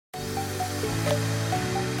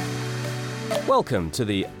Welcome to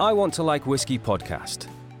the I Want to Like Whiskey podcast.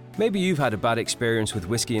 Maybe you've had a bad experience with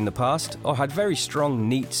whiskey in the past, or had very strong,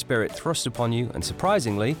 neat spirit thrust upon you and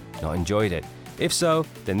surprisingly, not enjoyed it. If so,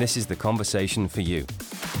 then this is the conversation for you.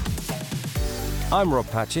 I'm Rob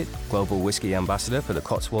Patchett, Global Whiskey Ambassador for the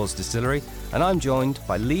Cotswolds Distillery, and I'm joined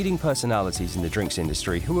by leading personalities in the drinks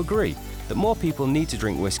industry who agree that more people need to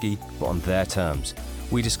drink whiskey, but on their terms.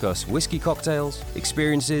 We discuss whiskey cocktails,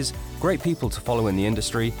 experiences, great people to follow in the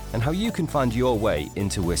industry, and how you can find your way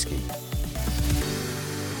into whiskey.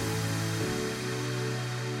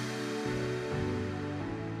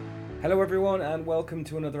 Hello everyone, and welcome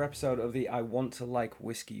to another episode of the I Want to Like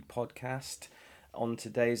Whiskey podcast. On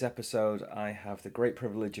today's episode, I have the great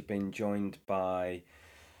privilege of being joined by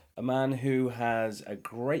a man who has a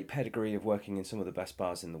great pedigree of working in some of the best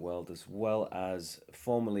bars in the world, as well as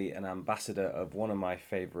formerly an ambassador of one of my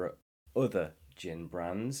favourite other gin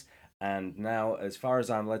brands. And now, as far as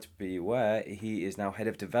I'm led to be aware, he is now head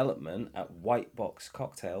of development at White Box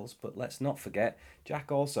Cocktails. But let's not forget,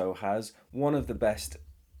 Jack also has one of the best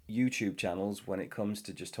YouTube channels when it comes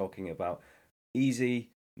to just talking about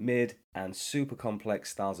easy, mid, and super complex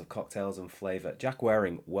styles of cocktails and flavour. Jack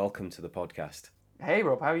Wareing, welcome to the podcast. Hey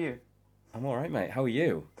Rob, how are you? I'm all right, mate. How are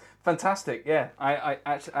you? Fantastic. Yeah, I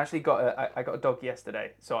actually got a dog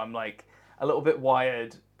yesterday, so I'm like a little bit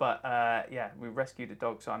wired, but yeah, we rescued a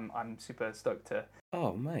dog, so I'm super stoked to.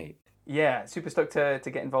 Oh, mate. Yeah, super stoked to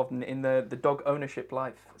get involved in the dog ownership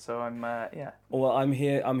life. So I'm yeah. Well, I'm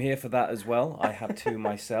here for that as well. I have two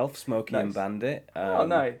myself, Smokey Nice. and Bandit. Oh,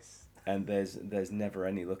 nice. And there's never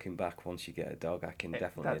any looking back once you get a dog. I can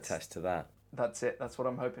definitely attest to that. That's it. That's what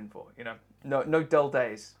I'm hoping for. You know, no dull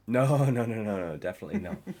days. No, definitely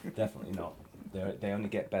not. Definitely not. They only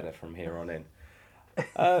get better from here on in.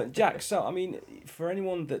 Jack, so I mean, for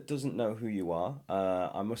anyone that doesn't know who you are,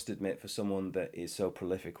 I must admit, for someone that is so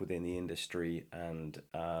prolific within the industry and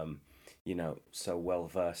so well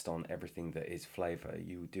versed on everything that is flavour,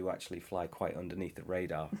 you do actually fly quite underneath the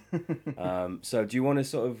radar. So do you want to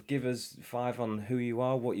sort of give us 5 on who you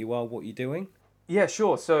are, what you're doing? Yeah,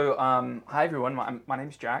 sure. So, hi everyone. My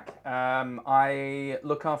name's Jack. I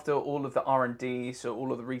look after all of the R&D, so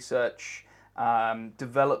all of the research,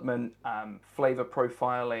 development, flavor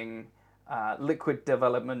profiling, liquid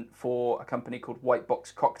development for a company called White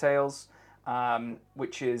Box Cocktails,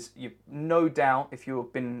 which is, you no doubt, if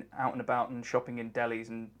you've been out and about and shopping in delis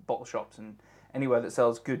and bottle shops and anywhere that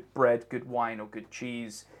sells good bread, good wine, or good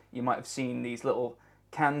cheese, you might have seen these little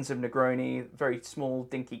cans of Negroni, very small,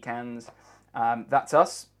 dinky cans. That's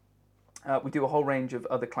us. We do a whole range of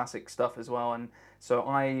other classic stuff as well, and so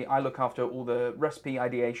I look after all the recipe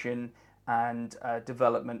ideation and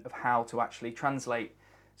development of how to actually translate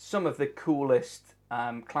some of the coolest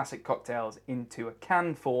classic cocktails into a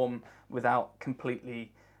can form without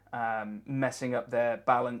completely messing up their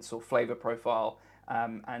balance or flavor profile.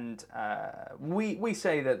 And we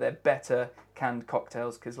say that they're better canned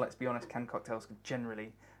cocktails because, let's be honest, canned cocktails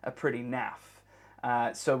generally are pretty naff.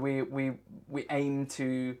 So we aim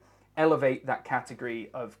to elevate that category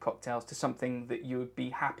of cocktails to something that you would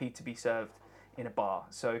be happy to be served in a bar.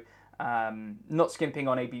 So not skimping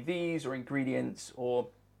on ABVs or ingredients or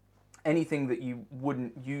anything that you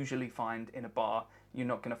wouldn't usually find in a bar, you're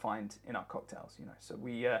not going to find in our cocktails. So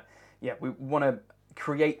we want to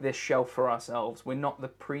create this shelf for ourselves. We're not the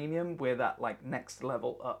premium. We're that like next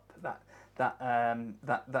level up.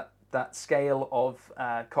 That scale of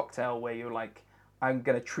cocktail where you're like, I'm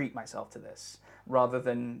going to treat myself to this. Rather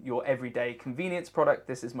than your everyday convenience product,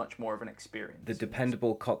 this is much more of an experience. The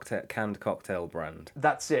dependable canned cocktail brand.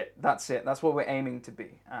 That's it. That's what we're aiming to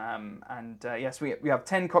be. Yes, we have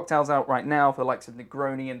 10 cocktails out right now for the likes of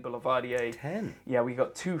Negroni and Boulevardier. 10? Yeah, we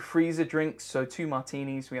got 2 freezer drinks, so 2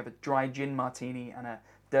 martinis. We have a dry gin martini and a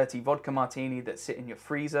dirty vodka martini that sit in your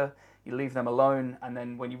freezer. You leave them alone, and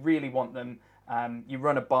then when you really want them, you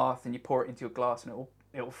run a bath and you pour it into your glass, and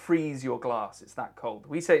it'll freeze your glass. It's that cold.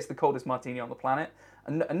 We say it's the coldest martini on the planet,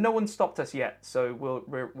 and no one stopped us yet. So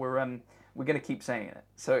we're going to keep saying it.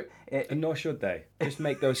 So and nor should they. Just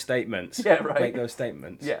make those statements. Yeah, right. Make those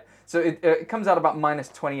statements. Yeah. So it comes out about minus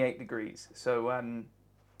 28 degrees. So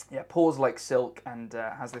pours like silk and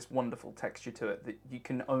has this wonderful texture to it that you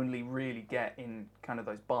can only really get in kind of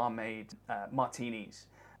those bar-made martinis.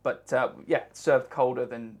 But served colder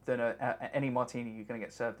than any martini you're going to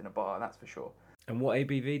get served in a bar. That's for sure. And what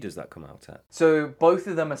ABV does that come out at? So both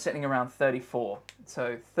of them are sitting around 34.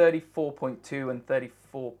 So 34.2 and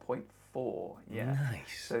 34.4. Yeah.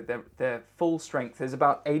 Nice. So they're full strength. There's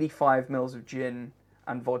about 85 mils of gin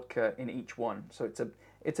and vodka in each one. So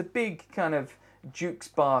it's a big kind of Duke's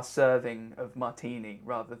bar serving of martini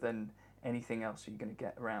rather than anything else you're going to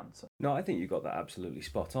get around. So. No, I think you got that absolutely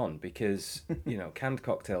spot on because, canned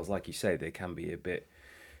cocktails, like you say, they can be a bit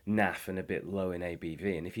naff and a bit low in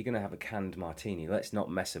ABV. And if you're going to have a canned martini, let's not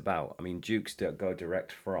mess about. I mean, Dukes go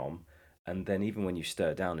direct from, and then even when you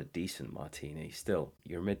stir down a decent martini, still,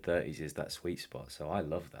 your mid-30s is that sweet spot. So I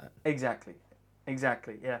love that. Exactly.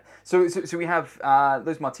 Yeah. So we have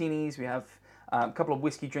those martinis. We have a couple of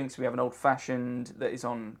whiskey drinks. We have an old fashioned that is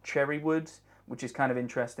on cherry wood, which is kind of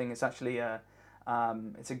interesting. It's actually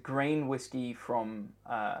it's a grain whiskey from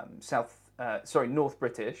North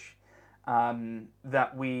British,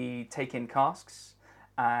 that we take in casks,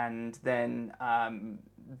 and then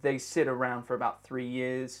they sit around for about 3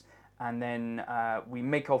 years, and then we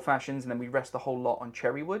make old fashions, and then we rest the whole lot on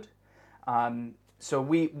cherry wood. So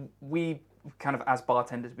we kind of, as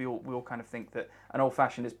bartenders, we all kind of think that an old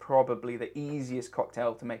fashioned is probably the easiest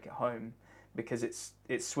cocktail to make at home because it's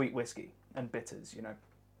sweet whiskey and bitters,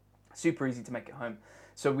 super easy to make at home.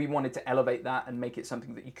 So we wanted to elevate that and make it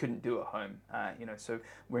something that you couldn't do at home. So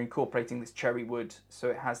we're incorporating this cherry wood, so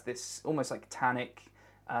it has this almost like tannic,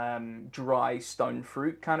 dry stone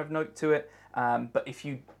fruit kind of note to it. But if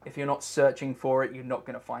you're not searching for it, you're not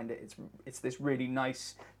going to find it. It's this really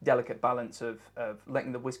nice, delicate balance of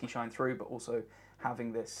letting the whiskey shine through, but also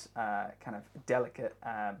having this kind of delicate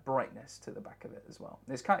brightness to the back of it as well.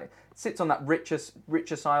 It sits on that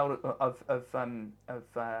richer side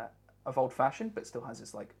of old fashioned, but still has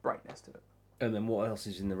this like brightness to it. And then what else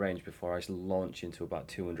is in the range before I launch into about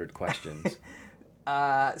 200 questions?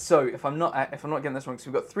 So if I'm not getting this wrong,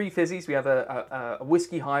 so we've got 3 fizzies. We have a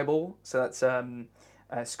whiskey highball, so that's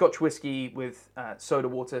Scotch whiskey with soda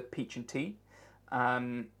water, peach and tea.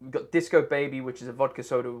 We've got Disco Baby, which is a vodka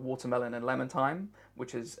soda with watermelon and lemon thyme,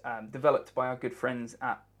 which is developed by our good friends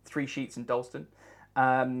at Three Sheets in Dalston.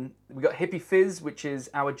 We've got Hippie Fizz, which is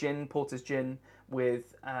our gin, Porter's gin,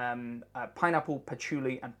 with pineapple,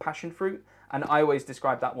 patchouli, and passion fruit. And I always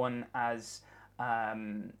describe that one as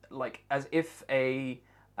as if a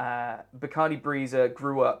Bacardi Breezer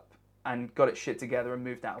grew up and got its shit together and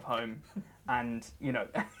moved out of home and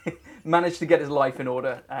managed to get his life in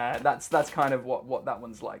order. That's kind of what that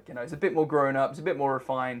one's like. It's a bit more grown up, it's a bit more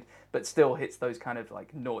refined, but still hits those kind of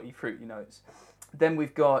like naughty fruity notes. Then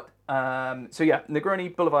we've got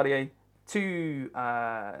Negroni Boulevardier, two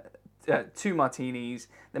martinis.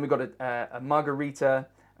 Then we've got a margarita,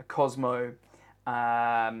 a Cosmo,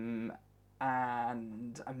 and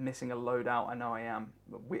I'm missing a loadout. I know I am.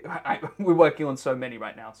 We're working on so many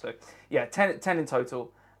right now. So yeah, 10 in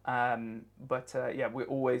total. We're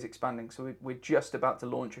always expanding. So we're just about to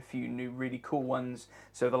launch a few new really cool ones.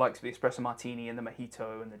 So the likes of the Espresso Martini and the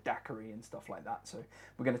Mojito and the Daiquiri and stuff like that. So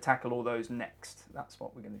we're going to tackle all those next. That's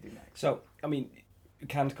what we're going to do next. So, I mean,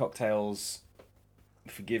 canned cocktails,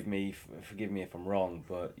 forgive me if I'm wrong,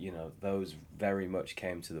 but, those very much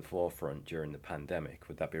came to the forefront during the pandemic.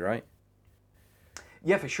 Would that be right?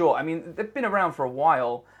 Yeah, for sure. I mean, they've been around for a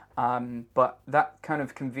while, but that kind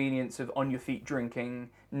of convenience of on your feet drinking,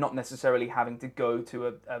 not necessarily having to go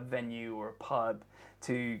to a venue or a pub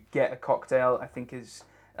to get a cocktail, I think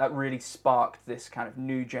that really sparked this kind of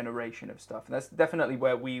new generation of stuff. And that's definitely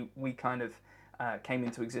where we kind of came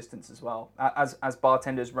into existence as well. As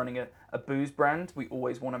bartenders running a booze brand, we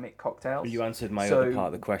always want to make cocktails. You answered my other part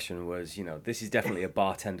of the question was, this is definitely a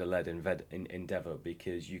bartender-led endeavor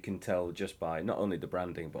because you can tell just by not only the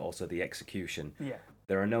branding but also the execution. Yeah.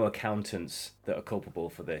 There are no accountants that are culpable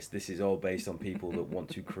for this. This is all based on people that want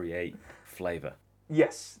to create flavor.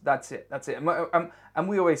 Yes, that's it. And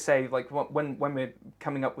we always say, like, when we're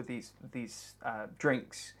coming up with these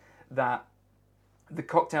drinks, that the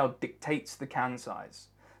cocktail dictates the can size.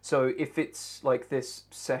 So if it's like this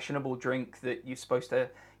sessionable drink that you're supposed to,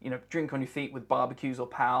 drink on your feet with barbecues or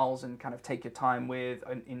pals and kind of take your time with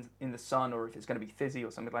in the sun, or if it's going to be fizzy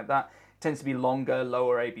or something like that, it tends to be longer,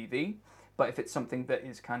 lower ABV. But if it's something that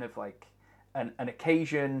is kind of like an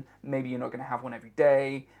occasion, maybe you're not going to have one every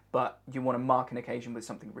day, but you want to mark an occasion with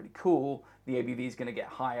something really cool, the ABV is going to get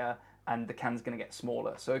higher and the can's going to get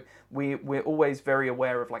smaller. So we're always very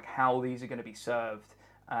aware of like how these are going to be served.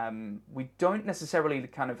 We don't necessarily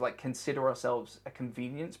kind of like consider ourselves a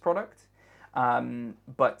convenience product,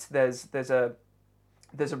 but there's a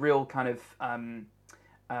real kind of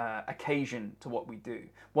occasion to what we do.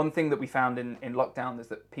 One thing that we found in lockdown is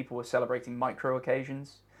that people were celebrating micro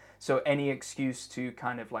occasions. So any excuse to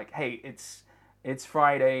kind of like, hey, it's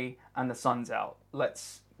Friday and the sun's out.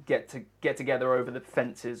 Let's get together over the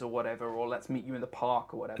fences or whatever, or let's meet you in the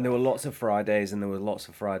park or whatever. And there were lots of Fridays, and there were lots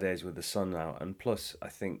of Fridays with the sun out. And plus, I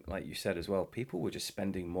think, like you said as well, people were just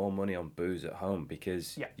spending more money on booze at home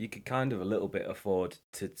because you could kind of a little bit afford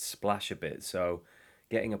to splash a bit. So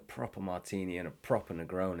getting a proper martini and a proper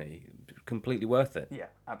Negroni, completely worth it. Yeah,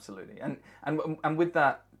 absolutely. And with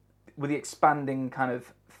that, with the expanding kind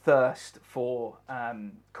of thirst for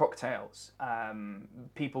cocktails,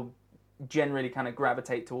 people generally kind of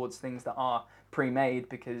gravitate towards things that are pre-made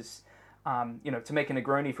because, to make a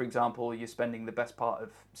Negroni, for example, you're spending the best part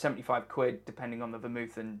of 75 quid, depending on the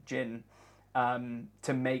vermouth and gin,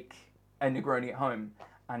 to make a Negroni at home.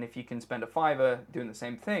 And if you can spend a fiver doing the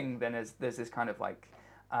same thing, then there's this kind of like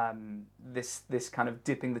this kind of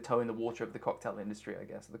dipping the toe in the water of the cocktail industry, I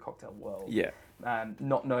guess, the cocktail world. Yeah.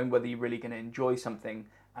 Not knowing whether you're really going to enjoy something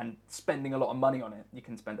and spending a lot of money on it. You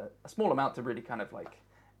can spend a small amount to really kind of like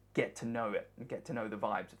get to know it and get to know the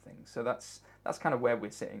vibes of things. So that's kind of where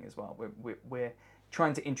we're sitting as well. We're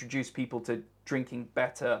trying to introduce people to drinking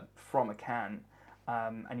better from a can,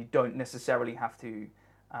 and you don't necessarily have to.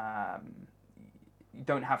 You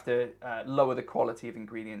don't have to lower the quality of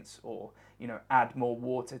ingredients or add more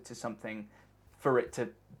water to something for it to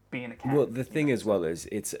be in a can. Well, the thing as well is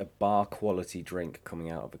it's a bar quality drink coming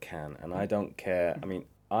out of a can, and I don't care. I mean,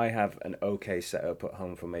 I have an okay setup at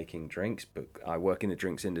home for making drinks, but I work in the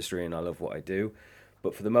drinks industry and I love what I do.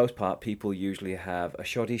 But for the most part, people usually have a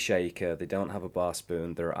shoddy shaker. They don't have a bar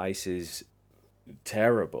spoon. Their ice is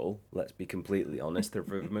terrible, let's be completely honest. The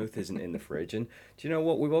vermouth isn't in the fridge, and do you know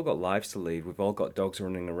what, we've all got lives to lead, we've all got dogs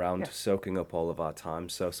running around soaking up all of our time,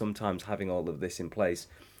 so sometimes having all of this in place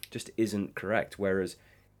just isn't correct. Whereas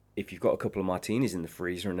if you've got a couple of martinis in the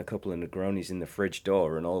freezer and a couple of Negronis in the fridge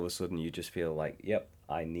door, and all of a sudden you just feel like, yep,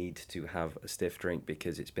 I need to have a stiff drink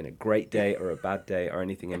because it's been a great day or a bad day or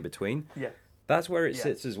anything in between, that's where it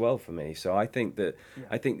sits as well for me. So I think that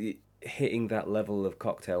hitting that level of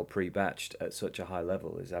cocktail pre-batched at such a high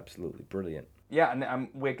level is absolutely brilliant. Yeah, and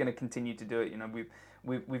we're going to continue to do it.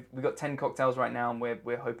 We've got 10 cocktails right now, and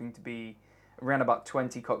we're hoping to be around about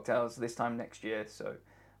 20 cocktails this time next year. So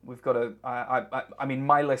we've got I mean,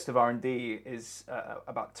 my list of R&D is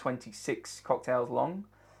about 26 cocktails long.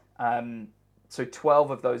 So 12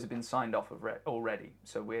 of those have been signed off already.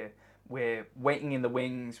 So we're waiting in the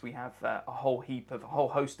wings. We have a whole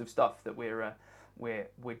host of stuff that we're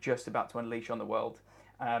just about to unleash on the world,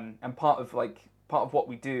 and part of what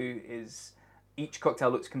we do is each cocktail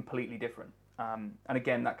looks completely different, and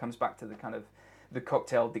again that comes back to the kind of the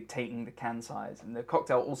cocktail dictating the can size, and the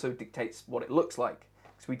cocktail also dictates what it looks like,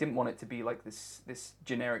 because we didn't want it to be like this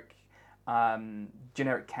generic can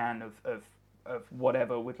of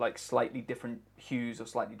whatever with like slightly different hues or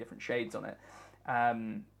slightly different shades on it.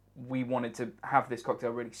 We wanted to have this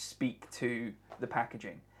cocktail really speak to the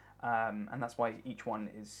packaging. And that's why each one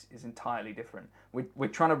is entirely different. We're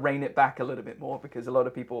trying to rein it back a little bit more, because a lot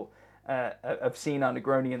of people have seen our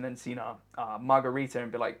Negroni and then seen our Margarita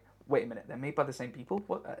and be like, wait a minute, they're made by the same people?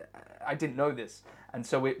 What? I didn't know this. And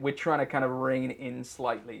so we're trying to kind of rein it in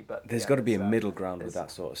slightly. But there's got to be a middle ground with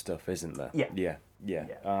that sort of stuff, isn't there? Yeah.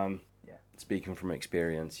 Speaking from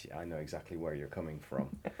experience, I know exactly where you're coming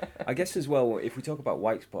from. I guess as well, if we talk about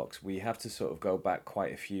White Box, we have to sort of go back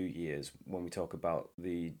quite a few years when we talk about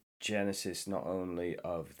the genesis not only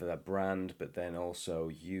of the brand, but then also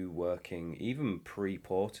you working even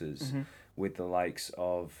pre-porters with the likes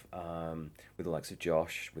of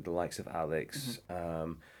Josh, with the likes of Alex,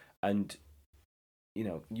 and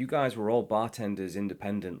you guys were all bartenders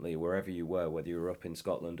independently wherever you were, whether you were up in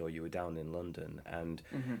Scotland or you were down in London, and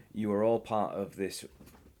you were all part of this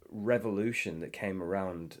revolution that came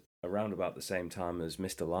around about the same time as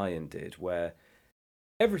Mr. Lion did, where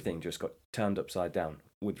everything just got turned upside down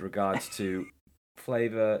with regards to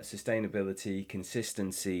flavour, sustainability,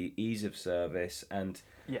 consistency, ease of service, and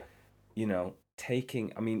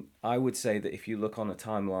taking, I mean, I would say that if you look on a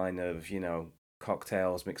timeline of,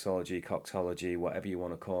 cocktails, mixology, cocktailology, whatever you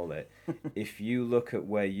want to call it, if you look at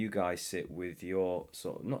where you guys sit with your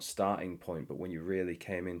sort of, not starting point, but when you really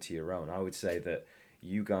came into your own, I would say that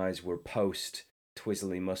you guys were post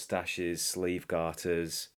twizzly mustaches, sleeve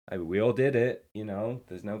garters. I mean, we all did it,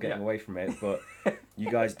 there's no getting away from it, but you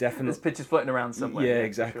guys definitely... There's pictures floating around somewhere. Yeah,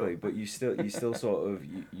 exactly. Sure. But you still sort of,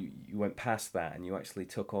 you went past that, and you actually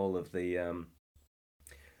took all of the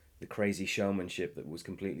crazy showmanship that was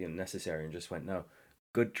completely unnecessary and just went, no,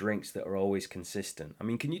 good drinks that are always consistent. I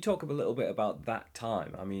mean, can you talk a little bit about that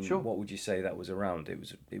time? I mean, What would you say that was around? It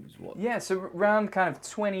was what? Yeah, so around kind of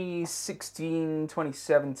 2016,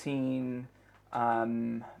 2017,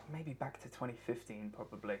 maybe back to 2015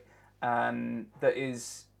 probably. That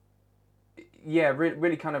is,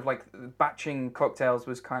 really kind of like batching cocktails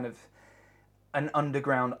was kind of an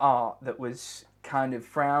underground art that was kind of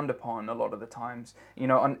frowned upon a lot of the times,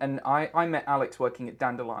 and I met Alex working at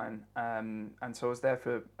Dandelion, and so I was there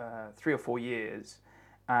for 3 or 4 years,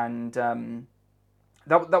 and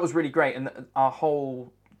that was really great, and our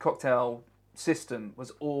whole cocktail system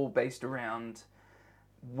was all based around,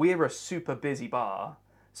 we're a super busy bar,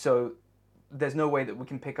 so there's no way that we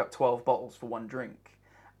can pick up 12 bottles for one drink.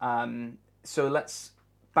 So let's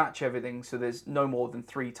batch everything so there's no more than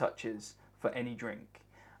 3 touches for any drink.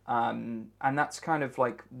 And that's kind of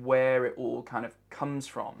like where it all kind of comes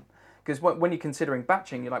from. Because when you're considering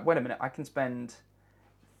batching, you're like, wait a minute, I can spend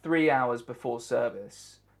 3 hours before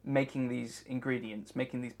service making these ingredients,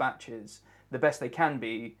 making these batches the best they can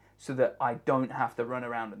be, so that I don't have to run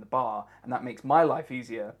around in the bar, and that makes my life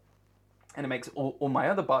easier, and it makes all my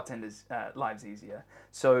other bartenders' lives easier.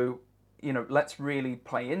 So, let's really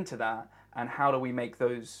play into that, and how do we make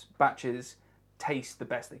those batches taste the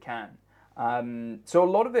best they can? So a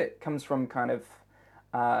lot of it comes from kind of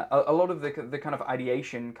a lot of the kind of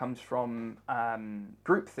ideation comes from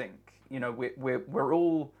groupthink. We're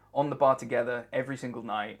all on the bar together every single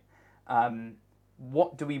night.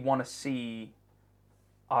 What do we want to see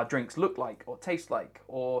our drinks look like or taste like,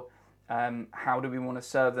 or how do we want to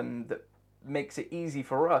serve them that makes it easy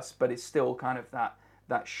for us, but it's still kind of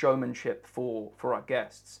that showmanship for our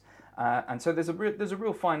guests. And so there's a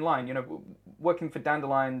real fine line. Working for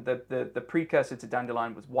Dandelion, the precursor to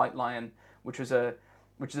Dandelion was White Lion, which is a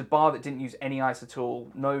bar that didn't use any ice at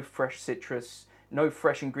all, no fresh citrus, no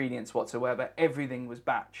fresh ingredients whatsoever. Everything was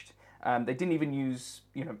batched. They didn't even use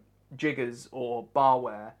jiggers or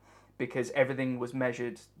barware, because everything was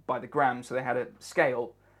measured by the gram. So they had a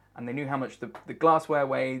scale, and they knew how much the glassware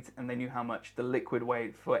weighed, and they knew how much the liquid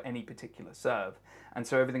weighed for any particular serve. And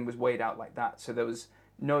so everything was weighed out like that. So there was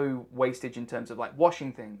no wastage in terms of like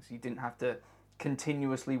washing things. You didn't have to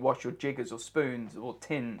continuously wash your jiggers or spoons or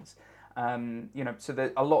tins. So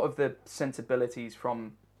that a lot of the sensibilities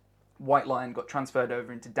from White Lion got transferred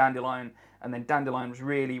over into Dandelion, and then Dandelion was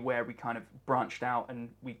really where we kind of branched out, and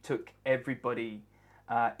we took everybody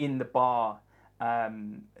in the bar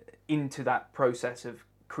into that process of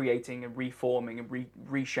creating and reforming and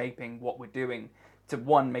reshaping what we're doing, to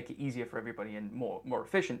one, make it easier for everybody and more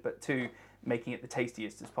efficient, but two, making it the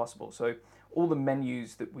tastiest as possible. So all the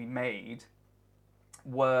menus that we made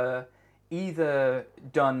were either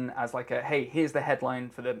done as like a, hey, here's the headline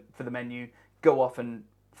for the menu, go off and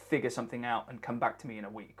figure something out and come back to me in a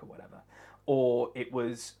week or whatever. Or it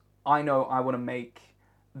was, I know I want to make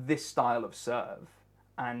this style of serve,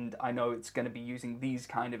 and I know it's going to be using these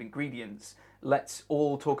kind of ingredients. Let's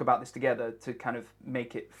all talk about this together to kind of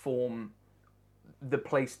make it form the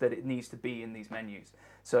place that it needs to be in these menus.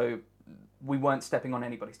 So we weren't stepping on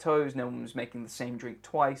anybody's toes. No one was making the same drink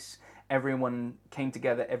twice. Everyone came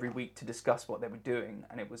together every week to discuss what they were doing.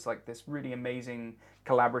 And it was like this really amazing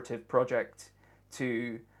collaborative project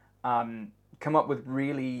to come up with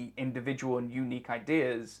really individual and unique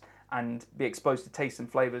ideas and be exposed to tastes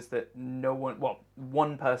and flavors that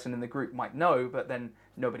one person in the group might know, but then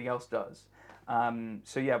nobody else does.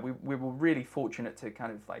 So yeah, we were really fortunate to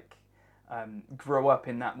kind of like grow up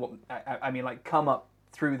in that. Come up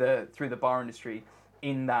through the bar industry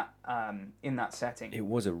in that setting. It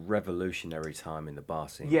was a revolutionary time in the bar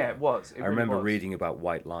scene. Yeah, it was. I remember reading about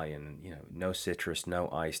White Lion. No citrus, no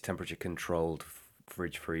ice, temperature controlled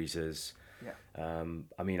fridge freezers. Yeah.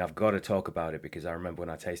 I've got to talk about it because I remember when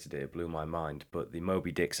I tasted it, it blew my mind. But the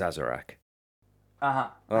Moby Dick Sazerac.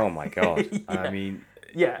 Oh my God.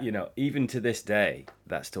 Yeah. Yeah. Even to this day,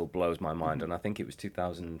 that still blows my mind. Mm-hmm. And I think it was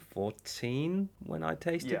 2014 when I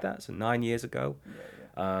tasted that, so 9 years ago.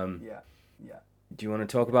 Yeah. Do you want to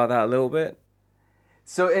talk about that a little bit?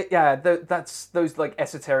 So that's those like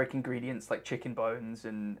esoteric ingredients like chicken bones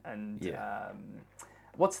and is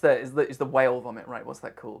the whale vomit, right? What's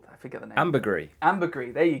that called? I forget the name. Ambergris.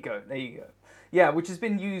 There you go. Yeah, which has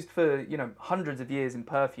been used for hundreds of years in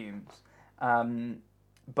perfumes.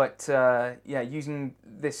 Using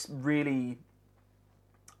this really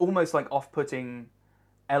almost like off-putting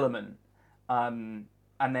element, and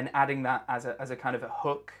then adding that as a kind of a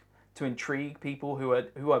hook to intrigue people who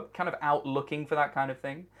are kind of out looking for that kind of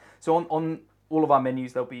thing. So on all of our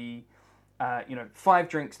menus, there'll be 5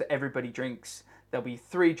 drinks that everybody drinks. There'll be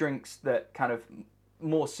 3 drinks that kind of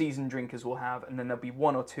more seasoned drinkers will have, and then there'll be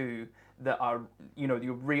 1 or 2 that are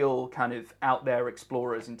your real kind of out there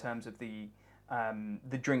explorers in terms of the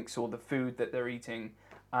drinks or the food that they're eating.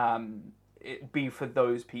 It be for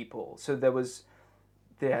those people. So there was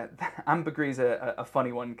the ambergris a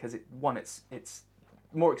funny one because it's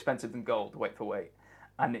more expensive than gold weight for weight,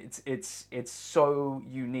 and it's so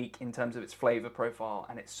unique in terms of its flavor profile,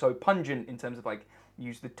 and it's so pungent in terms of like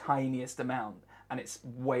use the tiniest amount, and it's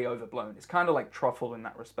way overblown. It's kind of like truffle in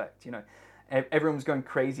that respect. Everyone's going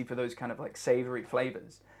crazy for those kind of like savory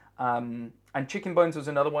flavors. And chicken bones was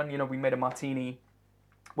another one. We made a martini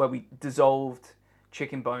where we dissolved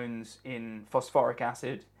chicken bones in phosphoric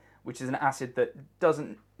acid, which is an acid that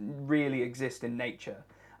doesn't really exist in nature,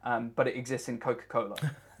 but it exists in Coca-Cola.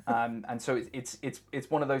 And so it's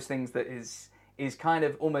one of those things that is kind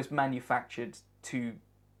of almost manufactured to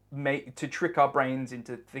trick our brains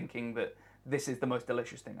into thinking that this is the most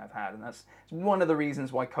delicious thing I've had, and that's one of the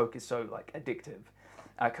reasons why Coke is so like addictive.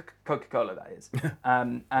 Coca-Cola, that is.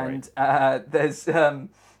 There's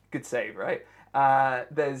good save, right?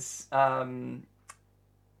 There's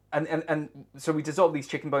and so we dissolve these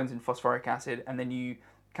chicken bones in phosphoric acid, and then you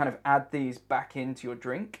kind of add these back into your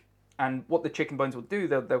drink. And what the chicken bones will do,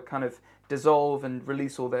 they'll kind of dissolve and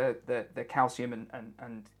release all their calcium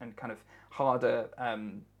and kind of harder,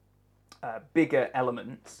 bigger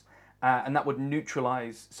elements, and that would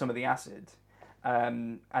neutralize some of the acid.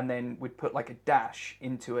 And then we'd put like a dash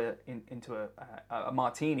into a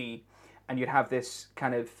martini, and you'd have this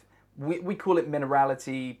kind of, we call it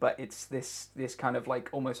minerality, but it's this kind of like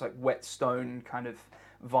almost like whetstone kind of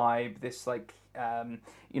vibe. This like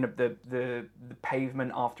the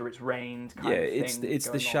pavement after it's rained kind of thing. It's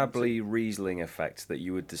the Chablis Riesling effect that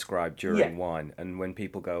you would describe during wine. And when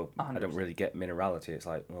people go, 100%. I don't really get minerality, it's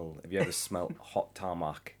like, well, have you ever smelt hot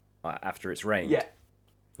tarmac after it's rained? Yeah.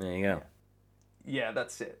 There you go. Yeah,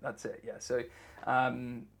 that's it. Yeah. So,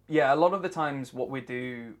 a lot of the times what we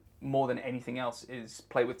do more than anything else is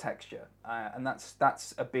play with texture. And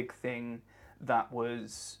that's a big thing that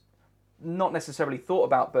was not necessarily thought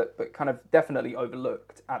about, but kind of definitely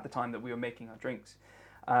overlooked at the time that we were making our drinks.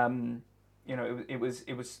 It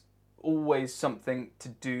was always something to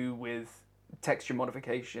do with texture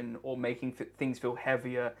modification, or making things feel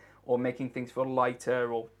heavier, or making things feel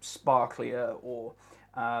lighter or sparklier, or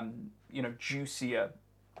juicier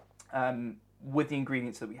with the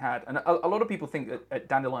ingredients that we had. And a lot of people think that at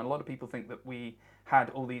Dandelion, that we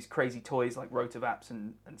had all these crazy toys like rotovapes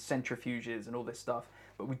and centrifuges and all this stuff,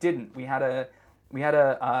 but we didn't. We had a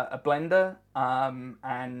blender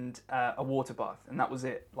and a water bath, and that was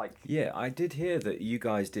it. Like, yeah, I did hear that you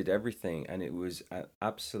guys did everything, and it was at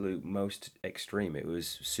absolute most extreme. It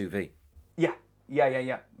was sous vide. Yeah.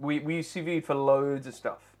 We use sous vide for loads of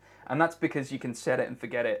stuff. And that's because you can set it and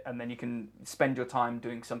forget it, and then you can spend your time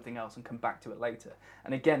doing something else and come back to it later.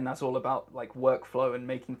 And again, that's all about like workflow and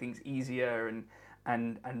making things easier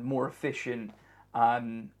and more efficient.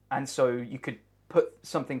 And so you could put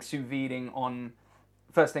something sous videing on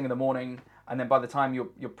first thing in the morning, and then by the time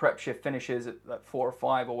your prep shift finishes at 4 or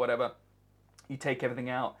 5 or whatever, you take everything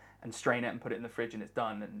out and strain it and put it in the fridge, and it's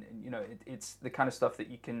done. And it's the kind of stuff that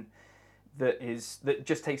you can. That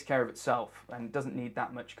just takes care of itself and doesn't need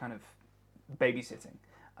that much kind of babysitting.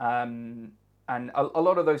 And a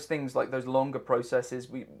lot of those things, like those longer processes,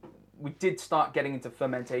 we did start getting into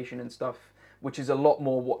fermentation and stuff, which is a lot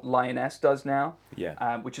more what Lioness does now.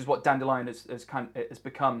 Yeah. Which is what Dandelion has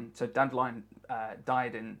become. So Dandelion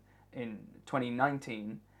died in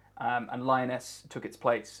 2019, and Lioness took its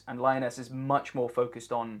place. And Lioness is much more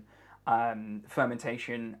focused on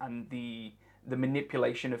fermentation and the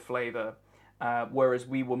manipulation of flavor, whereas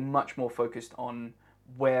we were much more focused on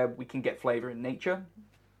where we can get flavor in nature.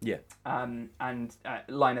 Yeah. And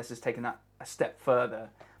Linus has taken that a step further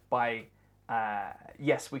by,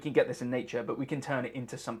 yes, we can get this in nature, but we can turn it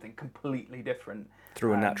into something completely different.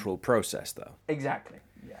 Through a natural process, though. Exactly.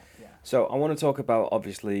 Yeah. So I want to talk about,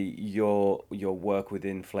 obviously, your work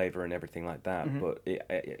within flavor and everything like that, Mm-hmm. but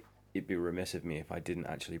it'd be remiss of me if I didn't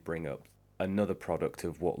actually bring up another product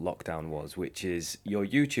of what lockdown was, which is your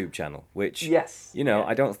YouTube channel, which, yes,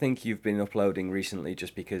 I don't think you've been uploading recently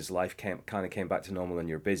just because life kind of came back to normal and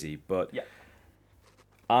you're busy, but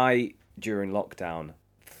I, during lockdown,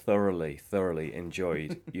 thoroughly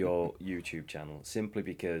enjoyed your YouTube channel, simply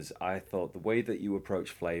because I thought the way that you approach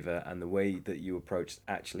flavor and the way that you approached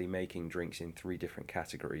actually making drinks in 3 different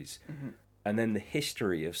categories, mm-hmm. and then the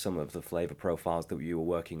history of some of the flavor profiles that you were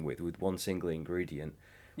working with one single ingredient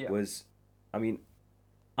was... I mean,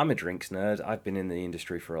 I'm a drinks nerd. I've been in the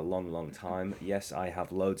industry for a long time. Yes, I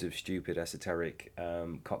have loads of stupid, esoteric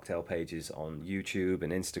cocktail pages on YouTube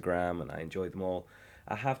and Instagram, and I enjoy them all.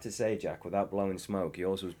 I have to say, Jack, without blowing smoke,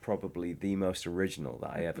 yours was probably the most original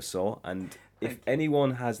that I ever saw. And if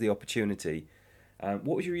anyone has the opportunity,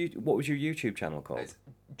 what was your YouTube channel called? It's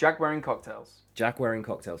Jack Wareing Cocktails. Jack Wareing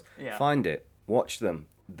Cocktails. Yeah. Find it. Watch them.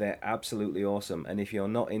 They're absolutely awesome. And if you're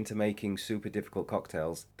not into making super difficult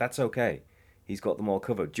cocktails, that's okay. He's got them all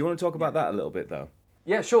covered. Do you want to talk about that a little bit, though?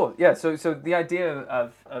 Yeah, sure. Yeah, so the idea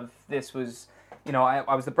of this was,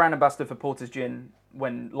 I was the brand ambassador for Porter's Gin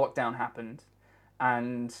when lockdown happened,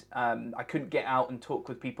 and I couldn't get out and talk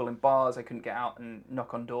with people in bars. I couldn't get out and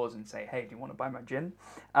knock on doors and say, "Hey, do you want to buy my gin?"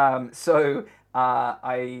 So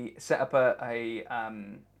I set up a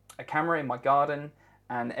camera in my garden,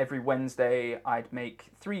 and every Wednesday I'd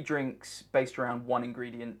make 3 drinks based around one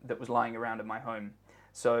ingredient that was lying around in my home.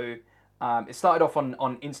 So it started off on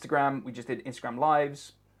Instagram. We just did Instagram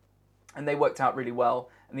lives, and they worked out really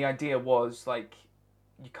well. And the idea was like,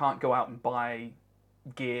 you can't go out and buy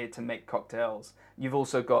gear to make cocktails. You've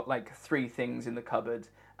also got like 3 things in the cupboard,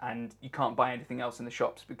 and you can't buy anything else in the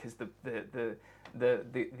shops because the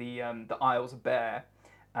aisles are bare.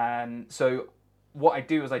 And so what I'd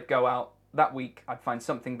do is I'd go out that week. I'd find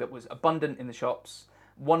something that was abundant in the shops.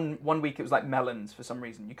 One week it was like melons for some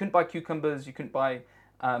reason. You couldn't buy cucumbers, you couldn't buy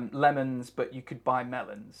lemons, but you could buy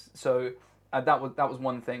melons. So that was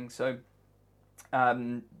one thing. So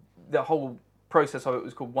the whole process of it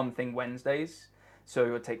was called One Thing Wednesdays. So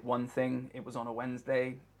it would take one thing. It was on a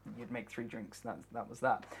Wednesday. You'd make 3 drinks. That was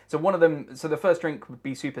that. So one of them. So the first drink would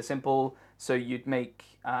be super simple. So you'd make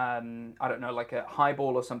I don't know, like a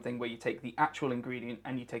highball or something, where you take the actual ingredient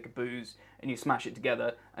and you take a booze and you smash it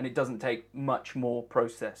together, and it doesn't take much more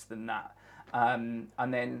process than that. And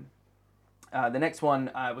then the next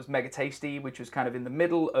one was Mega Tasty, which was kind of in the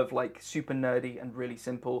middle of like super nerdy and really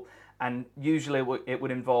simple. And usually it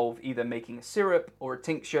would involve either making a syrup or a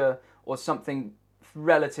tincture or something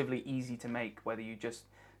relatively easy to make, whether you just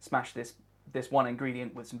smash this one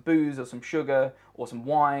ingredient with some booze or some sugar or some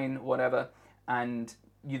wine or whatever, and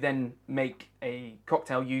you then make a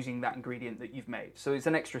cocktail using that ingredient that you've made. So it's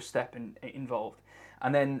an extra step involved.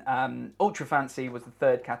 And then ultra fancy was the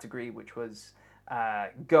third category, which was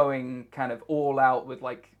going kind of all out with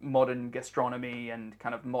like modern gastronomy and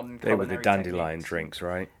kind of modern They were the culinary dandelion techniques. drinks,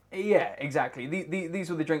 right? Yeah, exactly. These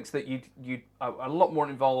were the drinks that you'd a lot more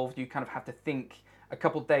involved. You kind of have to think a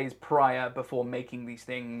couple days prior before making these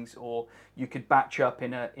things, or you could batch up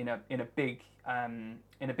in a big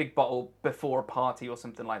bottle before a party or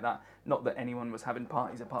something like that. Not that anyone was having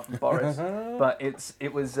parties apart from Boris, but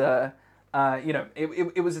it was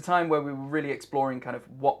it was a time where we were really exploring kind of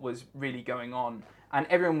what was really going on, and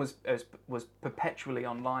everyone was perpetually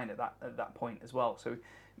online at that point as well. So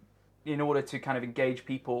in order to kind of engage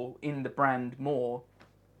people in the brand more,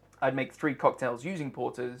 I'd make 3 cocktails using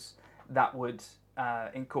porters that would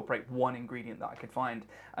incorporate one ingredient that I could find.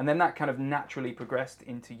 And then that kind of naturally progressed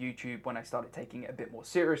into YouTube when I started taking it a bit more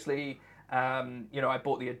seriously. I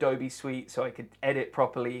bought the Adobe suite so I could edit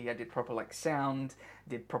properly. I did proper like sound,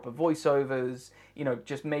 did proper voiceovers,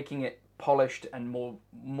 just making it polished and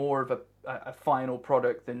more of a final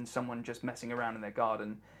product than someone just messing around in their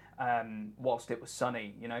garden whilst it was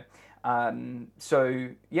sunny, So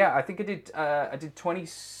yeah, I think I did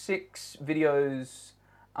 26 videos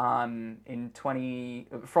from 2020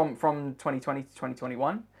 to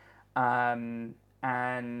 2021,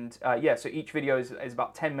 so each video is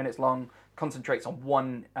about 10 minutes long, concentrates on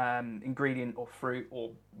one ingredient or fruit,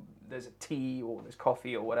 or there's a tea or there's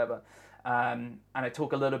coffee or whatever, and I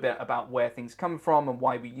talk a little bit about where things come from and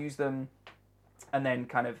why we use them, and then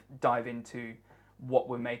kind of dive into what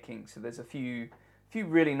we're making. So there's a few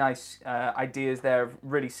really nice ideas there of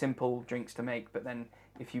really simple drinks to make, but then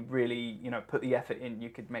if you really put the effort in, you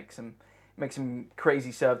could make some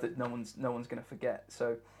crazy serve that no one's going to forget.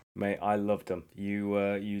 So Mate, I loved them.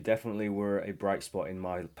 You definitely were a bright spot in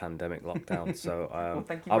my pandemic lockdown. So well,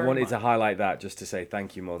 thank you I very wanted much. to highlight that just to say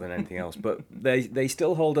thank you more than anything else. But they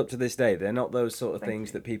still hold up to this day. They're not those sort of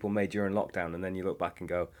things that people made during lockdown and then you look back and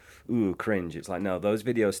go, ooh, cringe. It's like, no, those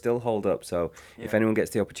videos still hold up. So if anyone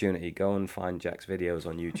gets the opportunity, go and find Jack's videos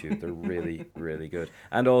on YouTube. They're really, really good.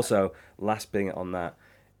 And also, last thing on that,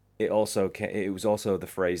 it was also the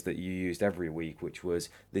phrase that you used every week, which was,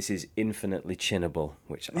 "This is infinitely chinnable,"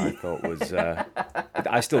 which I thought was.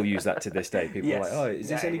 I still use that to this day. People are like, "Oh, is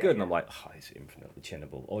this any good?" And I'm like, "Oh, it's infinitely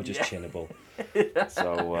chinnable, or just chinnable."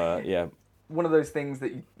 So yeah. One of those things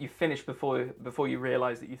that you finish before you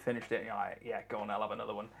realise that you finished it. And you're like, yeah, go on, I'll have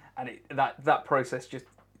another one, and that process just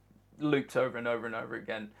loops over and over and over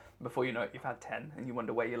again. Before you know it, you've had 10, and you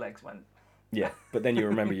wonder where your legs went. Yeah, but then you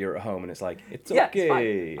remember you're at home and it's like, it's Yeah,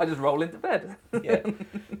 okay. it's fine. I just roll into bed. Yeah.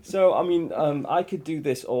 So, I mean, I could do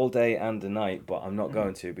this all day and a night, but I'm not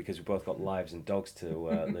going to because we've both got lives and dogs to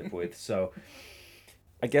live with. So,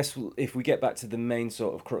 I guess if we get back to the main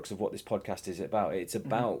sort of crux of what this podcast is about, it's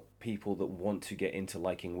about people that want to get into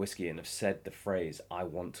liking whiskey and have said the phrase, I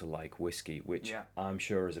want to like whiskey, which I'm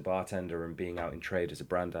sure as a bartender and being out in trade as a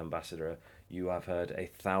brand ambassador, you have heard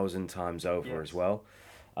 1,000 times over as well.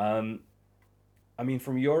 I mean,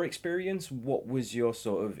 from your experience, what was your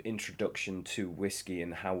sort of introduction to whiskey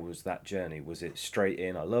and how was that journey? Was it straight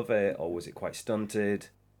in, I love it, or was it quite stunted?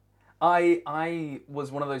 I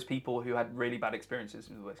was one of those people who had really bad experiences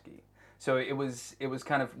with whiskey. So it was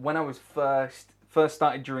kind of when I was first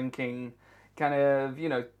started drinking, kind of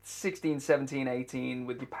 16, 17, 18,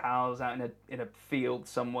 with your pals out in a field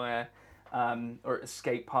somewhere, or at a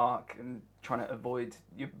skate park, and trying to avoid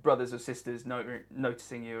your brothers or sisters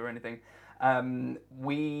noticing you or anything.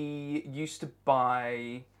 We used to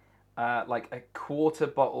buy like a quarter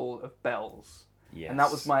bottle of Bell's, and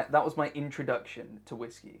Yes. that was my introduction to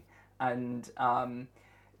whiskey. And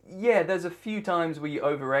yeah, there's a few times where you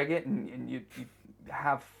over egg it and you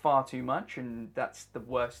have far too much, and that's the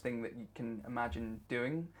worst thing that you can imagine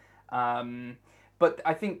doing. But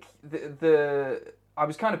I think the I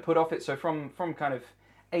was kind of put off it. So from kind of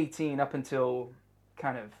 18 up until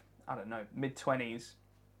kind of, I don't know, mid 20s,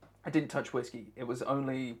 I didn't touch whiskey. It was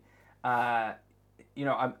only, I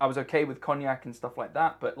was okay with cognac and stuff like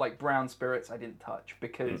that, but like brown spirits, I didn't touch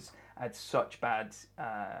because I had such bad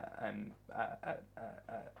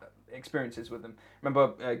experiences with them.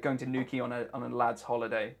 Remember going to Nuki on a lad's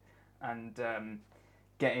holiday, and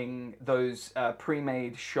getting those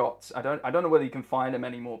pre-made shots. I don't know whether you can find them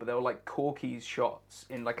anymore, but they were like Corky's shots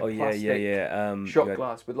in like a Oh yeah, yeah, plastic yeah. shot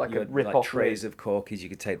glass with like You a had rip like off trays lid. of corkies. You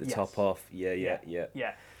could take the top Yes. off. Yeah, yeah, Yeah. yeah.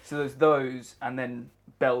 Yeah. So there's those, and then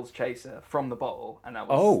Bell's Chaser from the bottle, and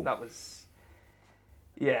Oh, that was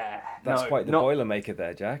yeah, that's no, quite the not Boilermaker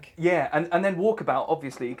there, Jack. yeah, and then Walkabout,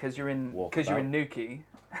 obviously, because you're in Walkabout. Nuki.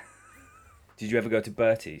 Did you ever go to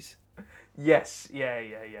Bertie's? Yes, yeah,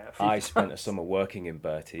 a few I spent a times. summer working in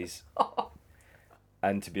Bertie's,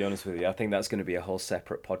 and to be honest with you, I think that's going to be a whole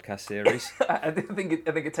separate podcast series. I think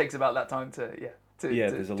it takes about that time to Yeah,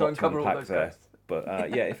 there's a to lot to uncover all unpack those there. ghosts. But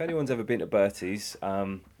yeah, if anyone's ever been to Bertie's,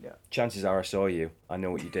 Yeah. chances are I saw you. I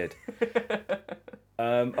know what you did.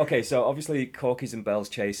 Okay, so obviously Corkies and Bells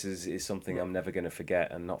Chasers is something I'm never going to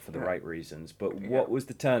forget, and not for the Yeah. right reasons. But Yeah. what was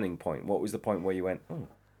the turning point? What was the point where you went, oh,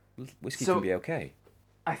 whiskey So can be okay?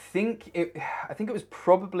 I think it was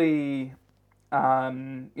probably I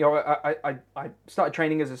started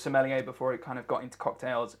training as a sommelier before I kind of got into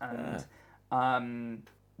cocktails, and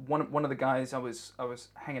one of the guys I was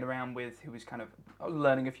hanging around with, who was kind of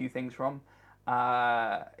learning a few things from,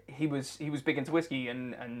 he was big into whiskey,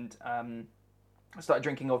 and I started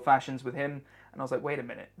drinking old fashions with him, and I was like, wait a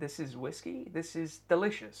minute, this is whiskey? This is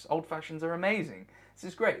delicious. Old fashions are amazing. This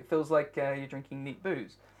is great. It feels like you're drinking neat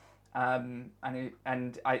booze. I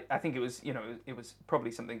think it was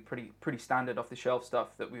probably something pretty standard off the shelf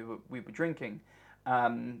stuff that we were drinking.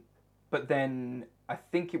 But then I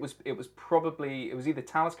think it was either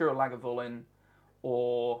Talisker or Lagavulin,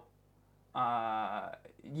 or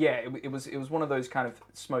it was one of those kind of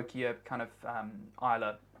smokier kind of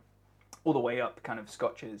Islay all the way up kind of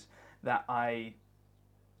scotches that I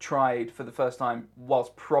tried for the first time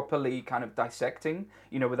whilst properly kind of dissecting,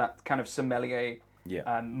 with that kind of sommelier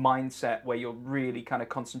Yeah. mindset where you're really kind of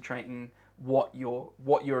concentrating what you're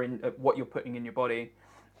putting in your body,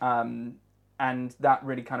 and that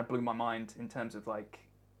really kind of blew my mind in terms of like,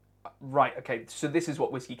 right, okay, so this is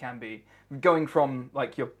what whiskey can be, going from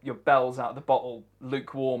like your bells out of the bottle,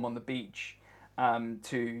 lukewarm on the beach,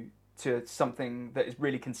 to something that is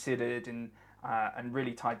really considered and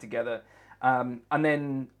really tied together. And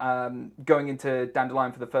then going into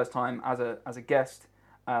Dandelion for the first time as a guest,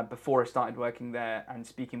 before I started working there, and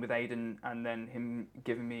speaking with Aidan, and then him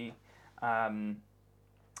giving me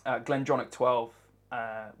Glendronach 12,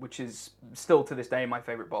 which is still to this day my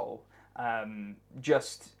favourite bottle.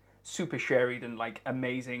 Just super sherried and like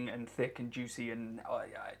amazing and thick and juicy, and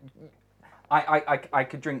I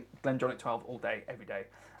could drink Glendronach 12 all day, every day.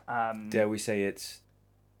 Dare we say it's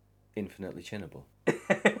infinitely chinnable?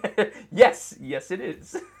 Yes, it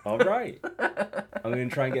is. All right. I'm going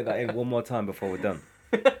to try and get that in one more time before we're done.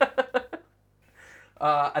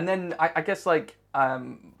 And then I guess like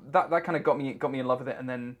that kind of got me in love with it, and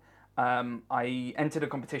then I entered a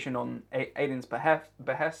competition on Aidan's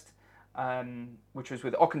behest, which was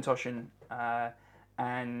with Auchentoshan,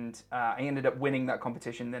 and I ended up winning that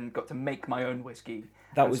competition. Then got to make my own whiskey.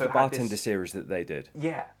 That And was so the had bartender this- series that they did.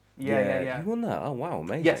 Yeah. You won that. Oh wow,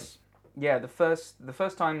 amazing. Yes. Yeah. The first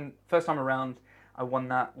time around, I won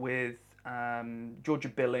that with Georgia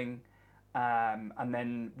Billing, and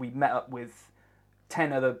then we met up with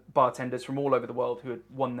 10 other bartenders from all over the world who had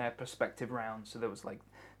won their prospective rounds. So there was like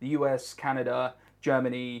the US, Canada,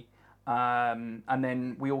 Germany, and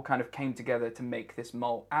then we all kind of came together to make this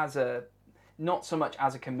malt not so much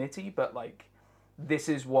as a committee, but like, this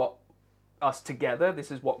is what us together, this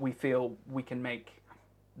is what we feel we can make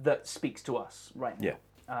that speaks to us right now.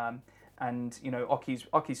 Yeah. And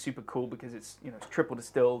Oki's super cool because it's it's triple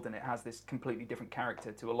distilled and it has this completely different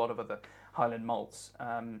character to a lot of other Highland malts.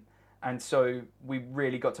 And so we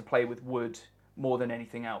really got to play with wood more than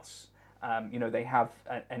anything else. They have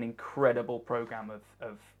an incredible program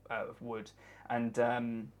of wood, and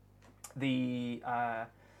the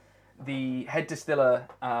head distiller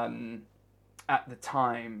at the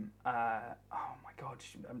time, oh my god,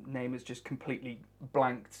 name is just completely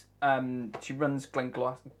blanked. She runs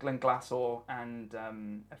Glenglassaugh and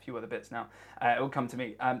a few other bits now. It will come to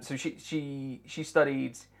me. So she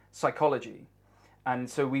studied psychology, and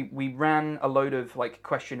so we ran a load of like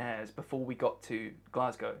questionnaires before we got to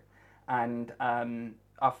Glasgow, and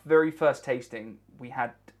our very first tasting we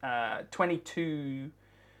had 22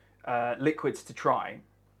 liquids to try.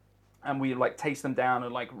 And we like taste them down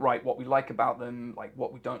and like write what we like about them, like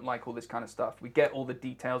what we don't like, all this kind of stuff. We get all the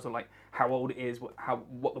details of like how old it is,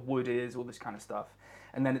 what the wood is, all this kind of stuff.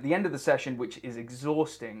 And then at the end of the session, which is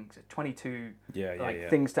exhausting, 22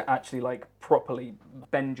 things to actually like properly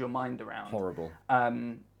bend your mind around. Horrible.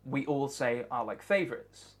 We all say our like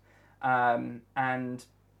favorites, and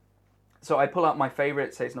so I pull out my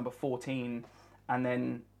favorite, say it's number 14, and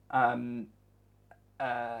then.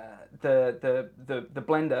 The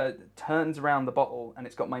blender turns around the bottle and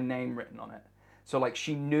it's got my name written on it. So like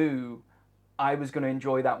she knew I was going to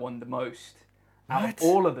enjoy that one the most out of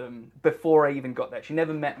all of them before I even got there. She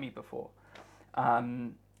never met me before. I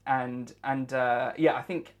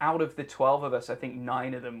think out of the 12 of us, I think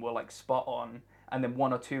 9 of them were like spot on, and then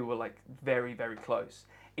 1 or 2 were like very, very close.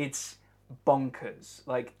 It's bonkers,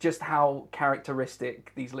 like just how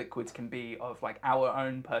characteristic these liquids can be of like our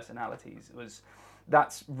own personalities.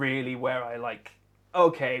 That's really where I like,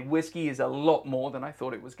 okay, whiskey is a lot more than I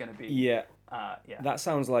thought it was going to be. Yeah. That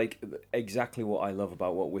sounds like exactly what I love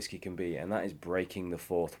about what whiskey can be, and that is breaking the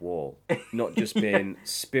fourth wall. Not just being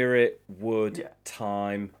spirit, wood,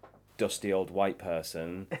 time, dusty old white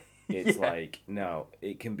person. It's like, no,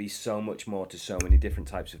 it can be so much more to so many different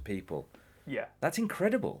types of people. Yeah. That's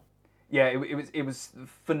incredible. Yeah, it was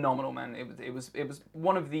phenomenal, man. It was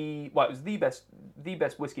one of it was the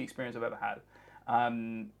best whiskey experience I've ever had.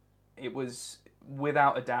 It was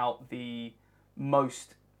without a doubt the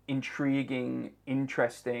most intriguing,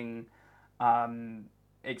 interesting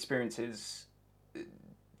experiences,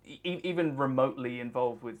 even remotely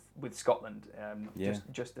involved with Scotland.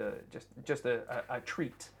 Just a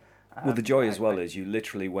treat. Well, the joy as well is you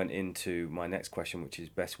literally went into my next question, which is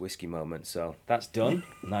best whiskey moment. So that's done.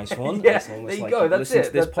 Nice one. Yeah, there you go. That's it.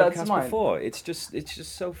 To this podcast before. It's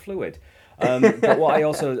just so fluid. But what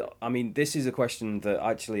this is a question that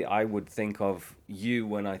actually I would think of you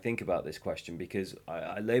when I think about this question, because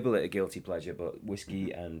I label it a guilty pleasure, but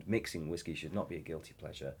whiskey and mixing whiskey should not be a guilty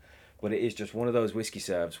pleasure. But it is just one of those whiskey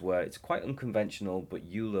serves where it's quite unconventional, but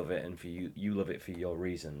you love it, and you love it for your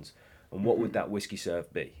reasons. And what would that whiskey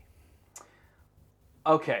serve be?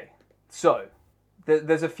 Okay, so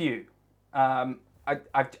there's a few.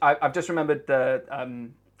 I've just remembered the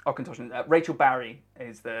Auchentoshan. Rachel Barry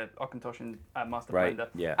is the Auchentoshan master blender.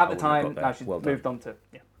 Yeah. At the time, now she's moved on to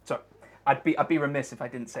So I'd be remiss if I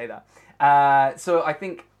didn't say that. So I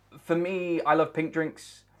think for me, I love pink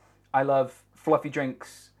drinks. I love fluffy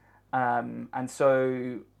drinks, and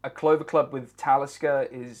so a Clover Club with Talisker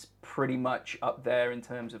is pretty much up there in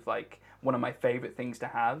terms of like one of my favorite things to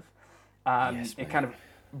have. It kind of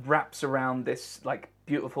wraps around this like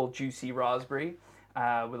beautiful juicy raspberry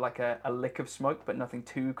with like a lick of smoke, but nothing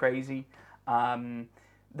too crazy.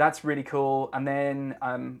 That's really cool. And then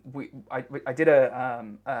I did a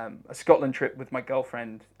Scotland trip with my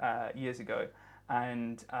girlfriend years ago,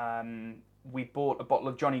 and we bought a bottle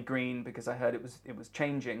of Johnny Green because I heard it was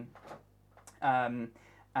changing, and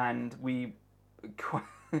we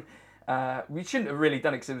shouldn't have really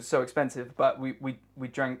done it because it was so expensive, but we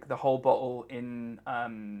drank the whole bottle in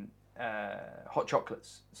hot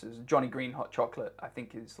chocolates. So Johnny Green hot chocolate, I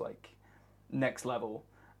think, is like next level,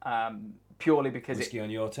 purely because whiskey on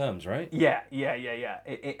your terms, right? Yeah.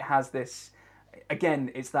 It has this,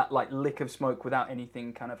 again, it's that like lick of smoke without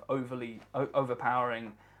anything kind of overly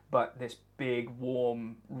overpowering, but this big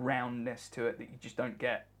warm roundness to it that you just don't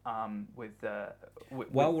get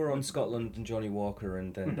While we're on Scotland and Johnny Walker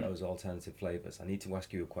and then those alternative flavours, I need to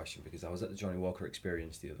ask you a question, because I was at the Johnny Walker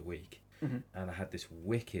experience the other week, and I had this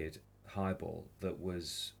wicked highball that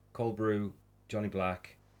was cold brew, Johnny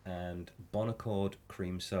Black, and Bon Accord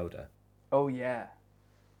cream soda. Oh yeah,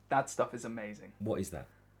 that stuff is amazing. What is that?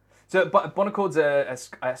 So Bon Accord's a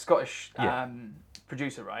Scottish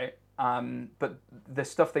producer, right? But the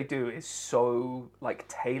stuff they do is so like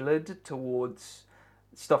tailored towards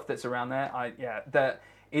stuff that's around there.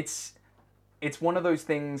 it's one of those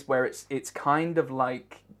things where it's kind of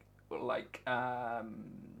like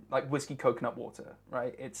whiskey coconut water,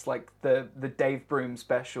 right? It's like the Dave Broom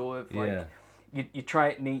special of like Yeah. you try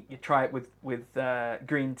it neat, you try it with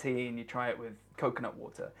green tea, and you try it with coconut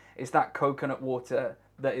water. It's that coconut water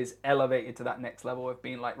that is elevated to that next level of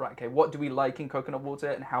being like, right, okay, what do we like in coconut water,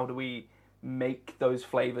 and how do we make those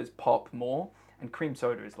flavors pop more? And cream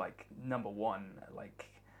soda is like number one. Like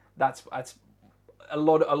that's a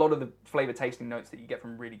lot of the flavor tasting notes that you get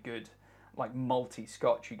from really good like malty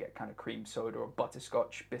scotch. You get kind of cream soda or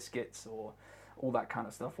butterscotch biscuits or all that kind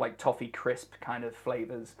of stuff, like toffee crisp kind of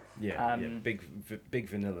flavors. Yeah, big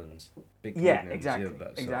vanillins, big Yeah, vanillins, exactly, that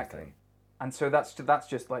sort of exactly. thing. And so that's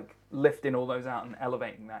just like lifting all those out and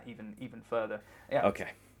elevating that even further. Yeah. Okay,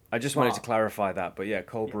 I just wanted to clarify that, but yeah,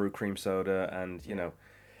 cold brew cream soda, and you know,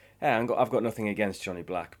 yeah, I've got nothing against Johnny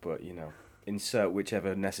Black, but you know, insert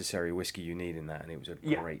whichever necessary whiskey you need in that, and it was a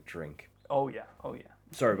great drink. Oh yeah.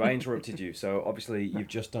 Sorry, but I interrupted you. So obviously you've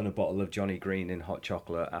just done a bottle of Johnny Green in hot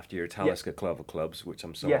chocolate after your Talisker Clover Clubs, which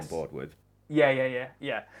I'm so on board with. Yeah.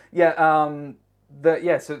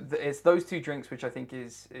 So it's those two drinks which I think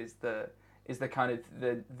is the kind of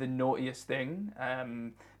the naughtiest thing,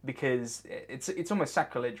 because it's almost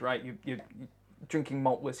sacrilege, right? You're drinking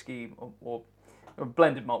malt whiskey or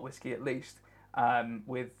blended malt whiskey at least,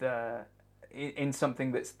 with in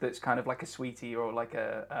something that's kind of like a sweetie or like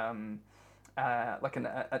a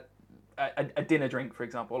dinner drink, for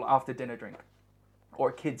example, or after dinner drink, or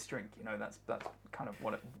a kid's drink. You know, that's kind of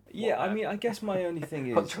what. I mean, I guess my only thing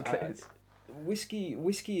is,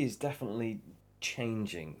 whiskey is definitely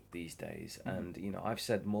changing these days, and you know, I've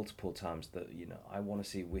said multiple times that you know I want to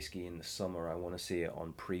see whiskey in the summer. I want to see it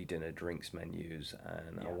on pre-dinner drinks menus,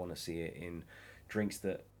 and I want to see it in drinks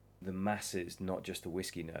that the masses, not just the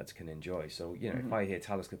whiskey nerds, can enjoy. So you know, if I hear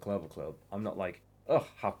Talisker Clover Club, I'm not like, oh,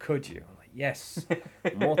 how could you? I'm like, yes,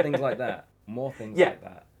 more things like that. More things like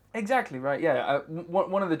that. Exactly right. Yeah.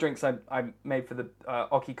 One of the drinks I made for the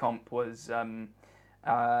Oki comp was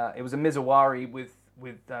it was a Mizawari with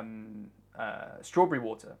strawberry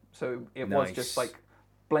water. So it was just like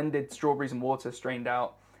blended strawberries and water strained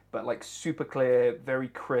out, but like super clear, very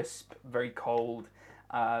crisp, very cold,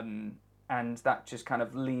 and that just kind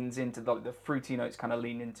of leans into the fruity notes. Kind of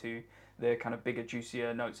lean into the kind of bigger,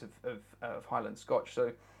 juicier notes of Highland Scotch.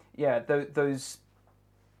 So yeah, those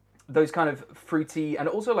kind of fruity and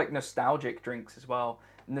also like nostalgic drinks as well.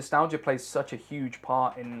 Nostalgia plays such a huge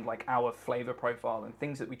part in like our flavor profile, and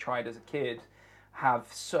things that we tried as a kid have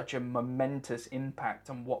such a momentous impact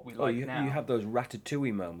on what we like now. You have those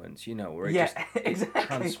ratatouille moments, you know, where it it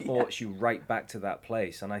transports you right back to that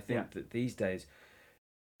place. And I think that these days,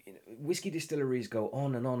 you know, whiskey distilleries go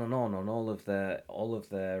on and on and on all of their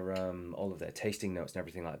tasting notes and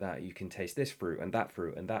everything like that. You can taste this fruit and that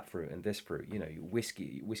fruit and that fruit and this fruit. You know,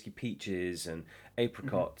 whiskey peaches and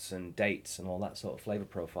apricots and dates and all that sort of flavor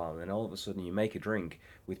profile. And then all of a sudden you make a drink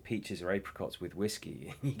with peaches or apricots with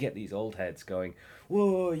whiskey. You get these old heads going,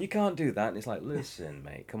 "Whoa, you can't do that." And it's like, listen,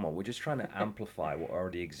 mate, come on. We're just trying to amplify what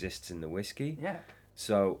already exists in the whiskey. Yeah.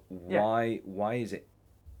 So why is it?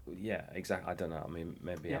 Yeah, exactly. I don't know. I mean,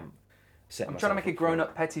 maybe I'm trying to make a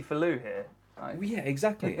grown-up Petit Falou here. Right? Yeah,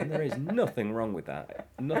 exactly. And there is nothing wrong with that.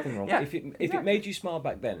 Nothing wrong. If it made you smile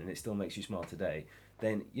back then and it still makes you smile today,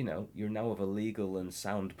 then you know you're now of a legal and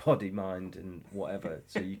sound body, mind, and whatever.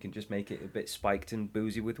 So you can just make it a bit spiked and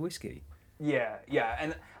boozy with whiskey. Yeah,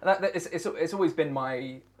 and it's always been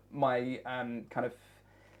my kind of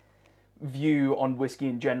view on whiskey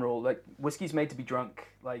in general. Like, whiskey's made to be drunk.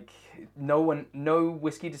 Like, no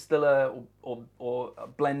whiskey distiller or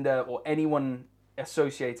blender or anyone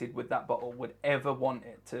associated with that bottle would ever want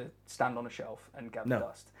it to stand on a shelf and gather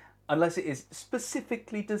dust, unless it is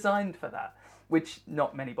specifically designed for that, which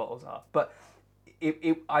not many bottles are. But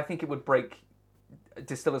I think it would break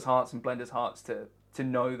distillers' hearts and blenders' hearts to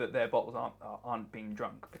know that their bottles aren't being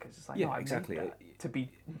drunk, because it's like, no, I exactly. made that to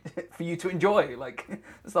be for you to enjoy. Like,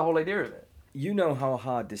 that's the whole idea of it. You know how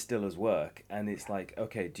hard distillers work, and it's like,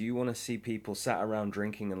 okay, do you want to see people sat around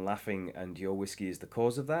drinking and laughing and your whiskey is the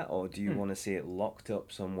cause of that? Or do you want to see it locked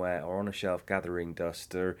up somewhere or on a shelf gathering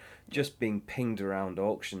dust, or just being pinged around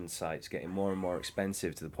auction sites getting more and more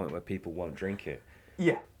expensive to the point where people won't drink it?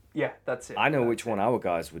 Yeah, that's it. I know which one our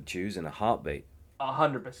guys would choose in a heartbeat.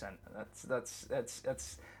 100%.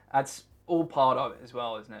 That's all part of it as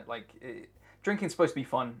well, isn't it? Like, drinking's supposed to be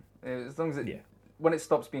fun. As long as when it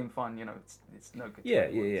stops being fun, you know, it's no good. Yeah,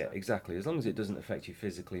 exactly. As long as it doesn't affect you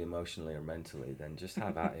physically, emotionally, or mentally, then just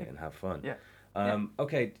have at it and have fun.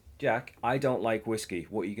 Okay, Jack, I don't like whiskey.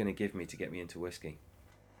 What are you going to give me to get me into whiskey?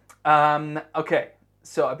 Okay,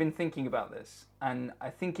 So I've been thinking about this, and I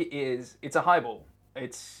think it's a highball.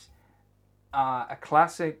 It's a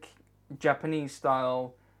classic Japanese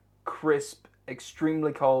style, crisp,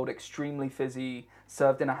 extremely cold, extremely fizzy,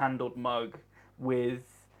 served in a handled mug with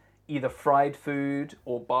either fried food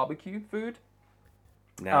or barbecue food.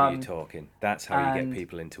 Now you're talking. That's how you get And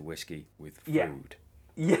people into whiskey with yeah, food.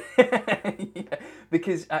 yeah, yeah.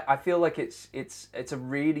 Because I feel like it's a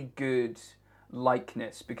really good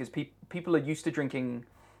likeness because people are used to drinking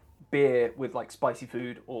beer with like spicy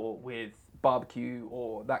food or with barbecue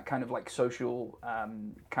or that kind of like social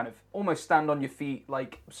kind of almost stand on your feet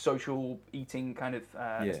like social eating kind of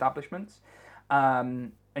Yeah. establishments,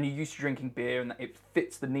 and you're used to drinking beer and it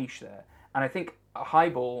fits the niche there. And I think a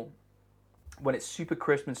highball, when it's super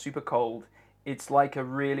crisp and super cold, it's like a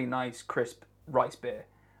really nice crisp rice beer,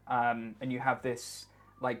 and you have this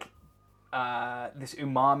like this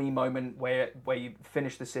umami moment where you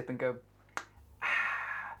finish the sip and go,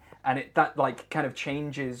 and that like kind of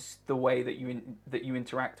changes the way that you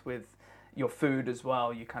interact with your food as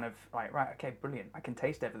well. You kind of like, right, okay, brilliant, I can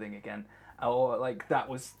taste everything again, or like that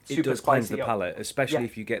was super It does spicy. cleanse the palate, especially Yeah.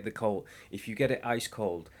 if you get the cold. If you get it ice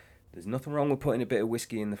cold, there's nothing wrong with putting a bit of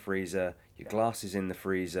whiskey in the freezer. Your glass is in the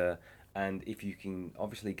freezer, and if you can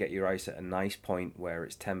obviously get your ice at a nice point where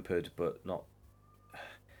it's tempered but not.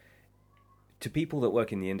 To people that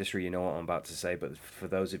work in the industry, you know what I'm about to say, but for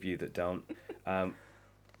those of you that don't, um,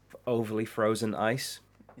 overly frozen ice,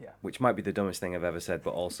 Yeah. which might be the dumbest thing I've ever said,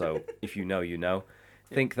 but also, if you know, you know.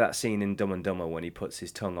 Think that scene in Dumb and Dumber when he puts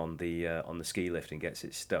his tongue on the ski lift and gets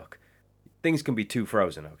it stuck. Things can be too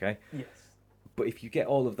frozen, okay? Yes. But if you get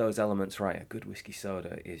all of those elements right, a good whiskey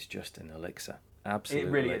soda is just an elixir. Absolute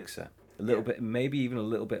It really elixir. is. A little bit, maybe even a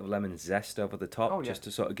little bit of lemon zest over the top, Oh, yeah. just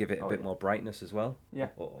to sort of give it a bit more brightness as well. Yeah.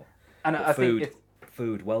 Oh. And But I food, think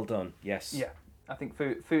food, well done. Yes. yeah, I think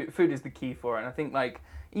food is the key for it. And I think like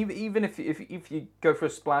even if you go for a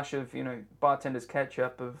splash of bartender's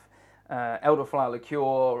ketchup of elderflower liqueur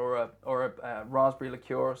or a raspberry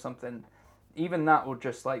liqueur or something, even that will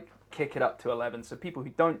just like kick it up to 11. So people who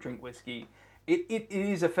don't drink whiskey, it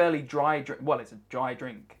is a fairly dry drink. Well, it's a dry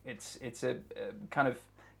drink. It's a kind of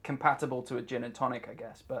compatible to a gin and tonic, I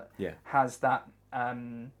guess, but Yeah. has that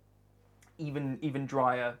even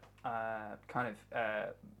drier kind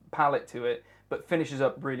of palate to it, but finishes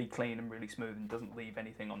up really clean and really smooth and doesn't leave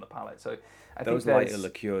anything on the palate. So I Those think lighter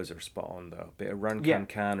liqueurs are spot on though. Bit of Rancan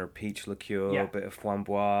can or peach liqueur, bit of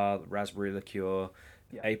flamboise, raspberry liqueur,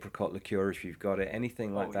 apricot liqueur if you've got it.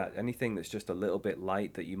 Anything like that. Anything that's just a little bit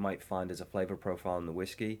light that you might find as a flavour profile in the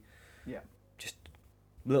whiskey. Yeah. Just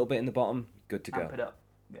a little bit in the bottom, good to go. Amp it up.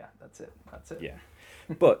 Yeah, that's it. Yeah.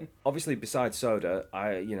 But obviously, besides soda,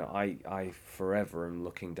 I forever am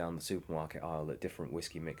looking down the supermarket aisle at different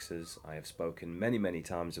whiskey mixers. I have spoken many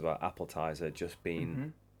times about Appletiser just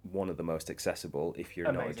being one of the most accessible if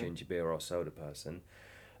you're not a ginger beer or soda person.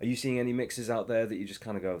 Are you seeing any mixes out there that you just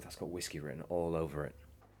kind of go, that's got whiskey written all over it?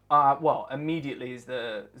 Well, immediately is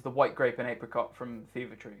the white grape and apricot from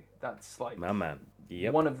Fever Tree. That's like My man.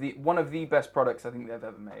 Yep. one of the best products I think they've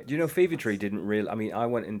ever made. Do you know Fever Tree didn't really... I mean, I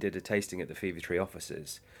went and did a tasting at the Fever Tree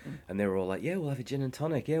offices, and they were all like, yeah, we'll have a gin and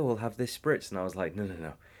tonic, yeah, we'll have this spritz. And I was like,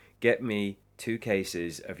 no. Get me 2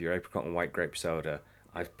 cases of your apricot and white grape soda.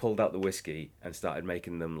 I've pulled out the whiskey and started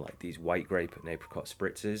making them like these white grape and apricot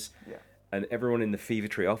spritzes. Yeah. And everyone in the Fever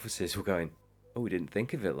Tree offices were going, oh, we didn't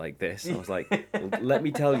think of it like this. I was like, well, let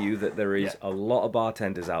me tell you that there is a lot of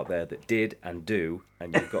bartenders out there that did and do,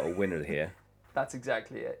 and you've got a winner here. That's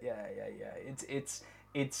exactly it. Yeah.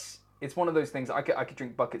 It's one of those things. I could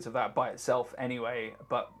drink buckets of that by itself anyway,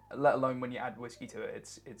 but let alone when you add whiskey to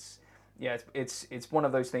it. It's one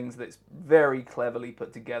of those things that's very cleverly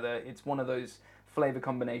put together. It's one of those flavor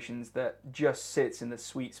combinations that just sits in the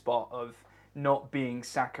sweet spot of not being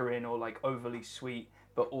saccharine or like overly sweet,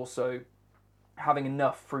 but also having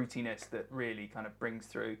enough fruitiness that really kind of brings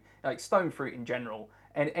through like stone fruit in general.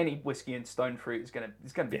 And any whiskey and stone fruit is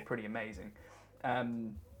gonna be pretty amazing.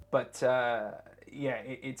 It's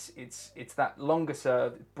that longer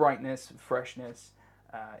served brightness, freshness.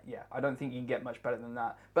 I don't think you can get much better than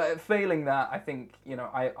that. But failing that, I think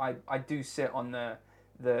I do sit on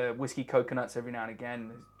the whiskey coconuts every now and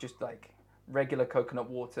again, just like regular coconut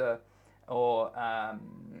water, or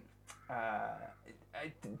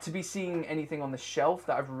to be seeing anything on the shelf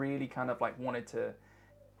that I've really kind of like wanted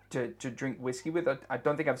to drink whiskey with. I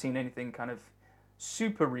don't think I've seen anything kind of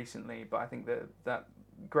super recently, but I think that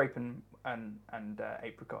grape and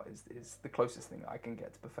apricot is the closest thing that I can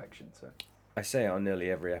get to perfection. So I say it on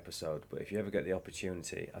nearly every episode, but if you ever get the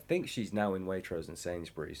opportunity, I think she's now in Waitrose and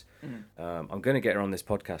Sainsbury's. I'm going to get her on this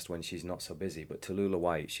podcast when she's not so busy, but Tallulah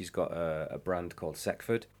White, she's got a brand called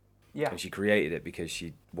Seckford, Yeah. and she created it because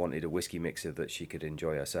she wanted a whiskey mixer that she could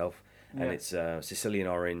enjoy herself. And Yeah. it's Sicilian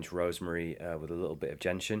orange, rosemary with a little bit of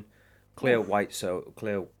gentian. Clear white,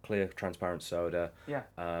 clear transparent soda. Yeah.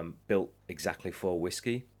 Built exactly for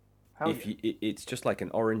whiskey. Hell If you, it's just like an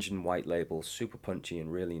orange and white label, super punchy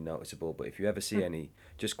and really noticeable. But if you ever see any,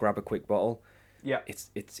 just grab a quick bottle. Yeah.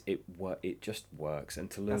 It just works, and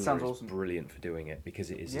That Tallulah sounds is awesome. brilliant for doing it because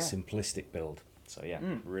it is a Yeah. simplistic build. So yeah,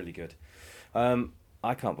 really good.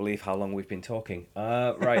 I can't believe how long we've been talking.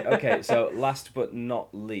 Right, okay. So last but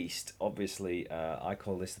not least, obviously, I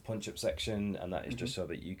call this the punch-up section, and that is just so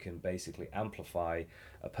that you can basically amplify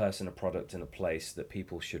a person, a product, and a place that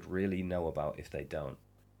people should really know about if they don't.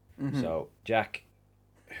 So, Jack,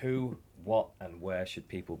 who, what, and where should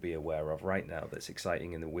people be aware of right now that's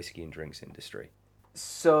exciting in the whiskey and drinks industry?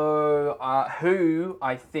 So, who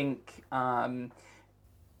I think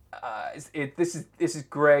this is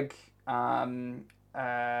Greg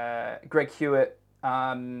Greg Hewitt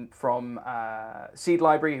from Seed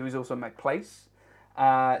Library, who's also my place.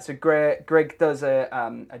 So Greg does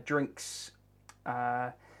a drinks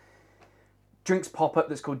pop-up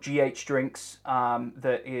that's called GH Drinks,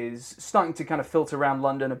 that is starting to kind of filter around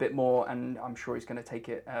London a bit more, and I'm sure he's going to take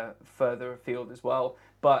it further afield as well.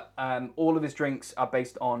 But all of his drinks are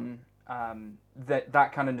based on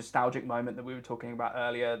that kind of nostalgic moment that we were talking about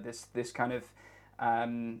earlier, this kind of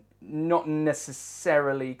not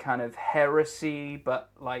necessarily kind of heresy,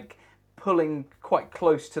 but like pulling quite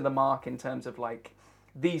close to the mark in terms of like,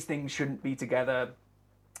 these things shouldn't be together.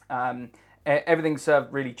 Everything's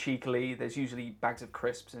served really cheekily. There's usually bags of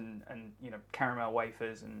crisps and caramel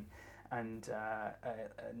wafers and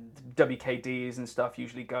WKDs and stuff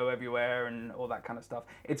usually go everywhere and all that kind of stuff.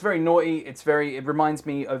 It's very naughty. It reminds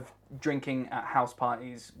me of drinking at house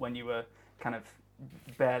parties when you were kind of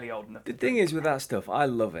barely old enough. The thing is with that stuff, I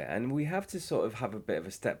love it, and we have to sort of have a bit of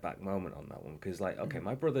a step back moment on that one because, like, okay,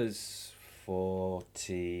 my brother's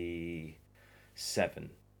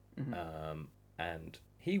 47, and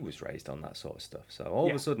he was raised on that sort of stuff. So all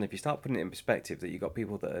of a sudden, if you start putting it in perspective, that you got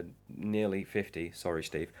people that are nearly 50, sorry,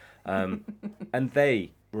 Steve, and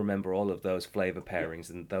they remember all of those flavour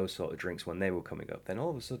pairings and those sort of drinks when they were coming up, then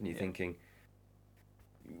all of a sudden you're thinking,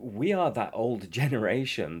 we are that old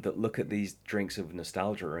generation that look at these drinks of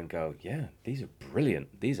nostalgia and go, yeah, these are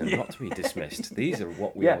brilliant. These are not to be dismissed. These are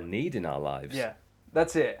what we all need in our lives. Yeah,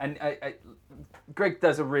 that's it. And Greg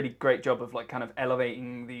does a really great job of like kind of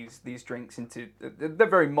elevating these drinks into, they're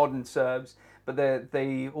very modern serves, but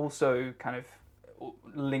they also kind of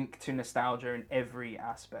link to nostalgia in every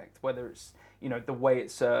aspect, whether it's the way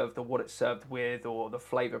it's served or what it's served with or the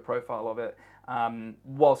flavor profile of it,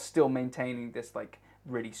 while still maintaining this like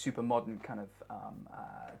really super modern kind of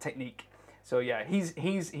technique. So yeah,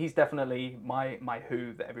 he's definitely my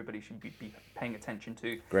who that everybody should be paying attention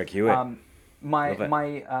to. Greg Hewitt. My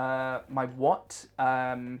what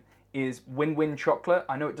is Win-Win chocolate.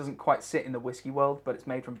 I know it doesn't quite sit in the whiskey world, but it's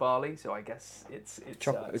made from barley, so I guess it's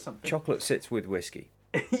something. Chocolate sits with whiskey.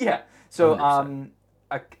 Yeah. So a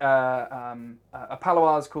pal of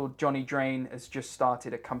ours called Johnny Drain has just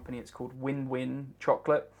started a company. It's called Win-Win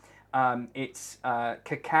Chocolate. It's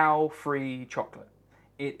cacao-free chocolate.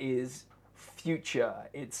 It is future.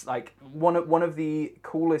 It's like one of the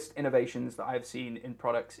coolest innovations that I've seen in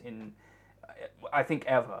products in, I think,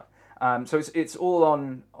 ever. So it's all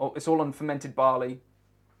on fermented barley.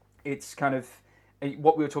 It's kind of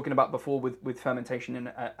what we were talking about before with fermentation and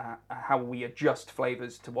how we adjust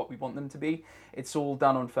flavors to what we want them to be. It's all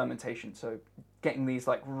done on fermentation. So getting these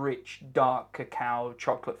like rich, dark cacao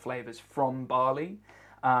chocolate flavors from barley.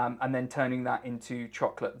 And then turning that into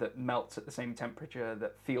chocolate that melts at the same temperature,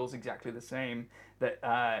 that feels exactly the same,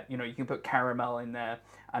 that you can put caramel in there,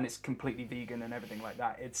 and it's completely vegan and everything like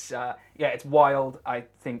that. It's it's wild. I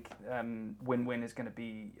think Win-Win is going to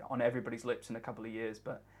be on everybody's lips in a couple of years,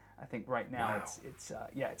 but I think right now it's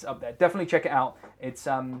up there. Definitely check it out. It's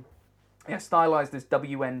stylized as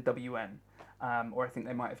WNWN, or I think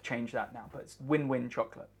they might have changed that now, but it's Win-Win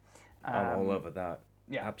chocolate. I'm all over that.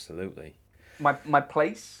 Yeah, absolutely. My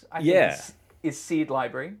place, I think, is Seed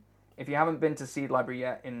Library. If you haven't been to Seed Library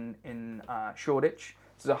yet in Shoreditch,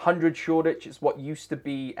 there's 100 Shoreditch. It's what used to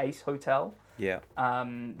be Ace Hotel. Yeah.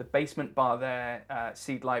 The basement bar there,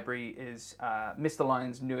 Seed Library, is Mr.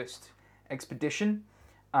 Lyon's newest expedition,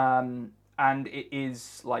 and it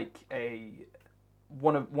is like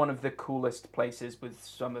one of the coolest places with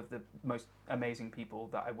some of the most amazing people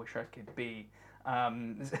that I wish I could be.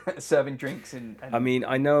 serving drinks and I mean,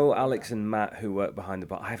 I know Alex and Matt who work behind the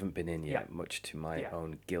bar. I haven't been in yet, Yeah. much to my Yeah.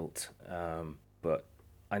 own guilt. But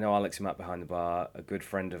I know Alex and Matt behind the bar. A good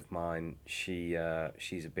friend of mine, she's a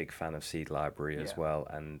big fan of Seed Library as well,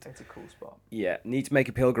 and it's a cool spot. yeah, need to make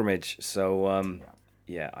a pilgrimage. So Yeah.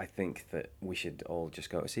 yeah, I think that we should all just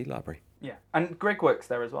go to Seed Library. Yeah, and Greg works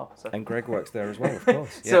there as well. So. And Greg works there as well, of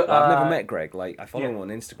course. Yeah. So, I've never met Greg. Like, I follow yeah. him on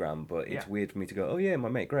Instagram, but it's Yeah. weird for me to go, oh yeah, my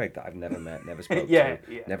mate Greg, that I've never met, never spoke Yeah,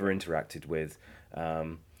 to, yeah. never interacted with.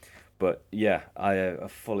 But yeah, I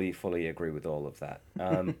fully agree with all of that.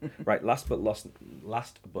 Right, last but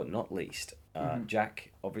not least,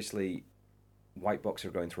 Jack, obviously, Whitebox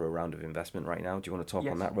are going through a round of investment right now. Do you want to talk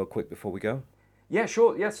on that real quick before we go? Yeah,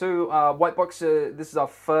 sure. Yeah, so Whitebox, this is our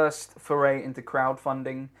first foray into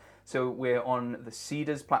crowdfunding. So we're on the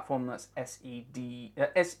Seedrs platform. That's SEEDRS.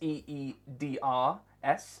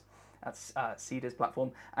 That's Seedrs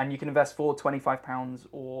platform, and you can invest for £25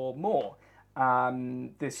 or more.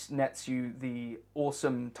 This nets you the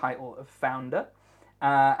awesome title of founder,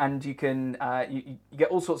 and you can you get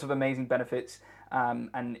all sorts of amazing benefits.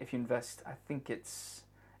 And if you invest, I think it's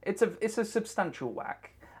a substantial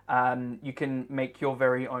whack. You can make your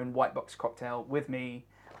very own Whitebox cocktail with me,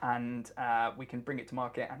 and we can bring it to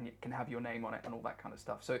market, and you can have your name on it and all that kind of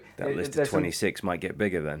stuff. So that list of 26 might get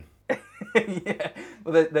bigger then. Yeah,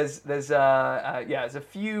 well, there's a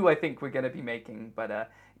few I think we're going to be making, but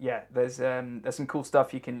yeah, there's some cool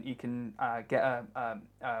stuff. You can get a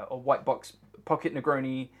Whitebox pocket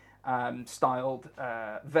Negroni styled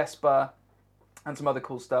Vespa, and some other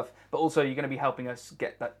cool stuff. But also, you're going to be helping us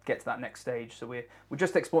get to that next stage. So we're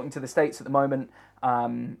just exporting to the States at the moment.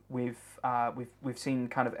 We've seen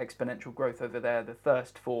kind of exponential growth over there. The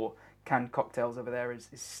thirst for canned cocktails over there is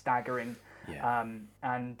staggering. Yeah.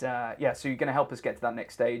 So you're going to help us get to that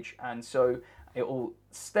next stage, and so it will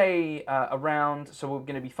stay around. So we're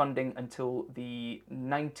going to be funding until the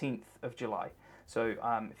 19th of July. So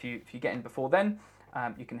if you get in before then,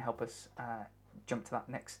 you can help us jump to that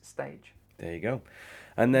next stage. There you go.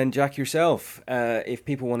 And then, Jack, yourself, if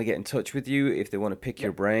people want to get in touch with you, if they want to pick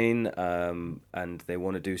your brain, and they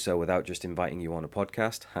want to do so without just inviting you on a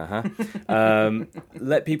podcast,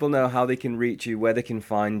 let people know how they can reach you, where they can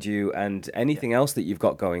find you, and anything else that you've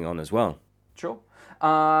got going on as well. Sure.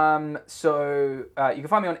 So you can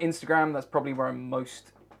find me on Instagram. That's probably where I'm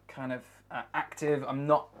most kind of active. I'm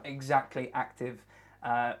not exactly active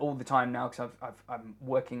all the time now because I'm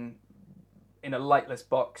working in a lightless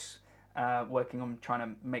box. Working on trying to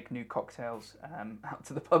make new cocktails out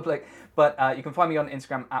to the public. But you can find me on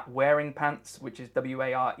Instagram at Wareing Pants, which is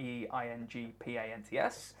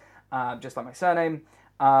WAREINGPANTS, just like my surname.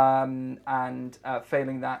 And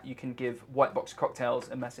failing that, you can give Whitebox Cocktails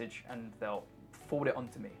a message and they'll forward it on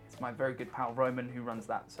to me. It's my very good pal Roman who runs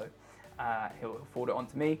that, so he'll forward it on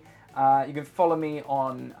to me. You can follow me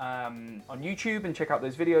on YouTube and check out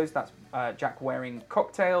those videos. That's Jack Wareing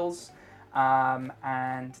Cocktails.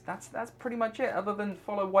 And that's pretty much it. Other than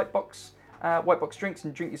follow Whitebox Drinks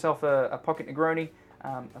and drink yourself a pocket Negroni.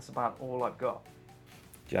 That's about all I've got.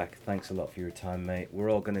 Jack, thanks a lot for your time, mate. We're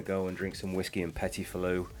all going to go and drink some whiskey and petit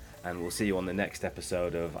falou, and we'll see you on the next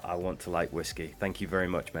episode of I Want to Like Whiskey. Thank you very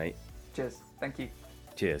much, mate. Cheers. Thank you.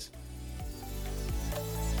 Cheers.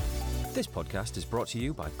 This podcast is brought to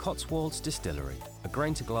you by Cotswolds Distillery, a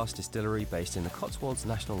grain-to-glass distillery based in the Cotswolds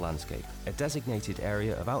National Landscape, a designated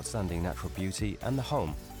area of outstanding natural beauty and the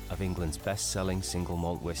home of England's best-selling single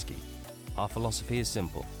malt whiskey. Our philosophy is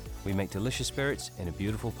simple. We make delicious spirits in a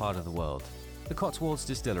beautiful part of the world. The Cotswolds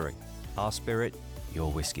Distillery. Our spirit,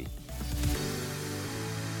 your whiskey.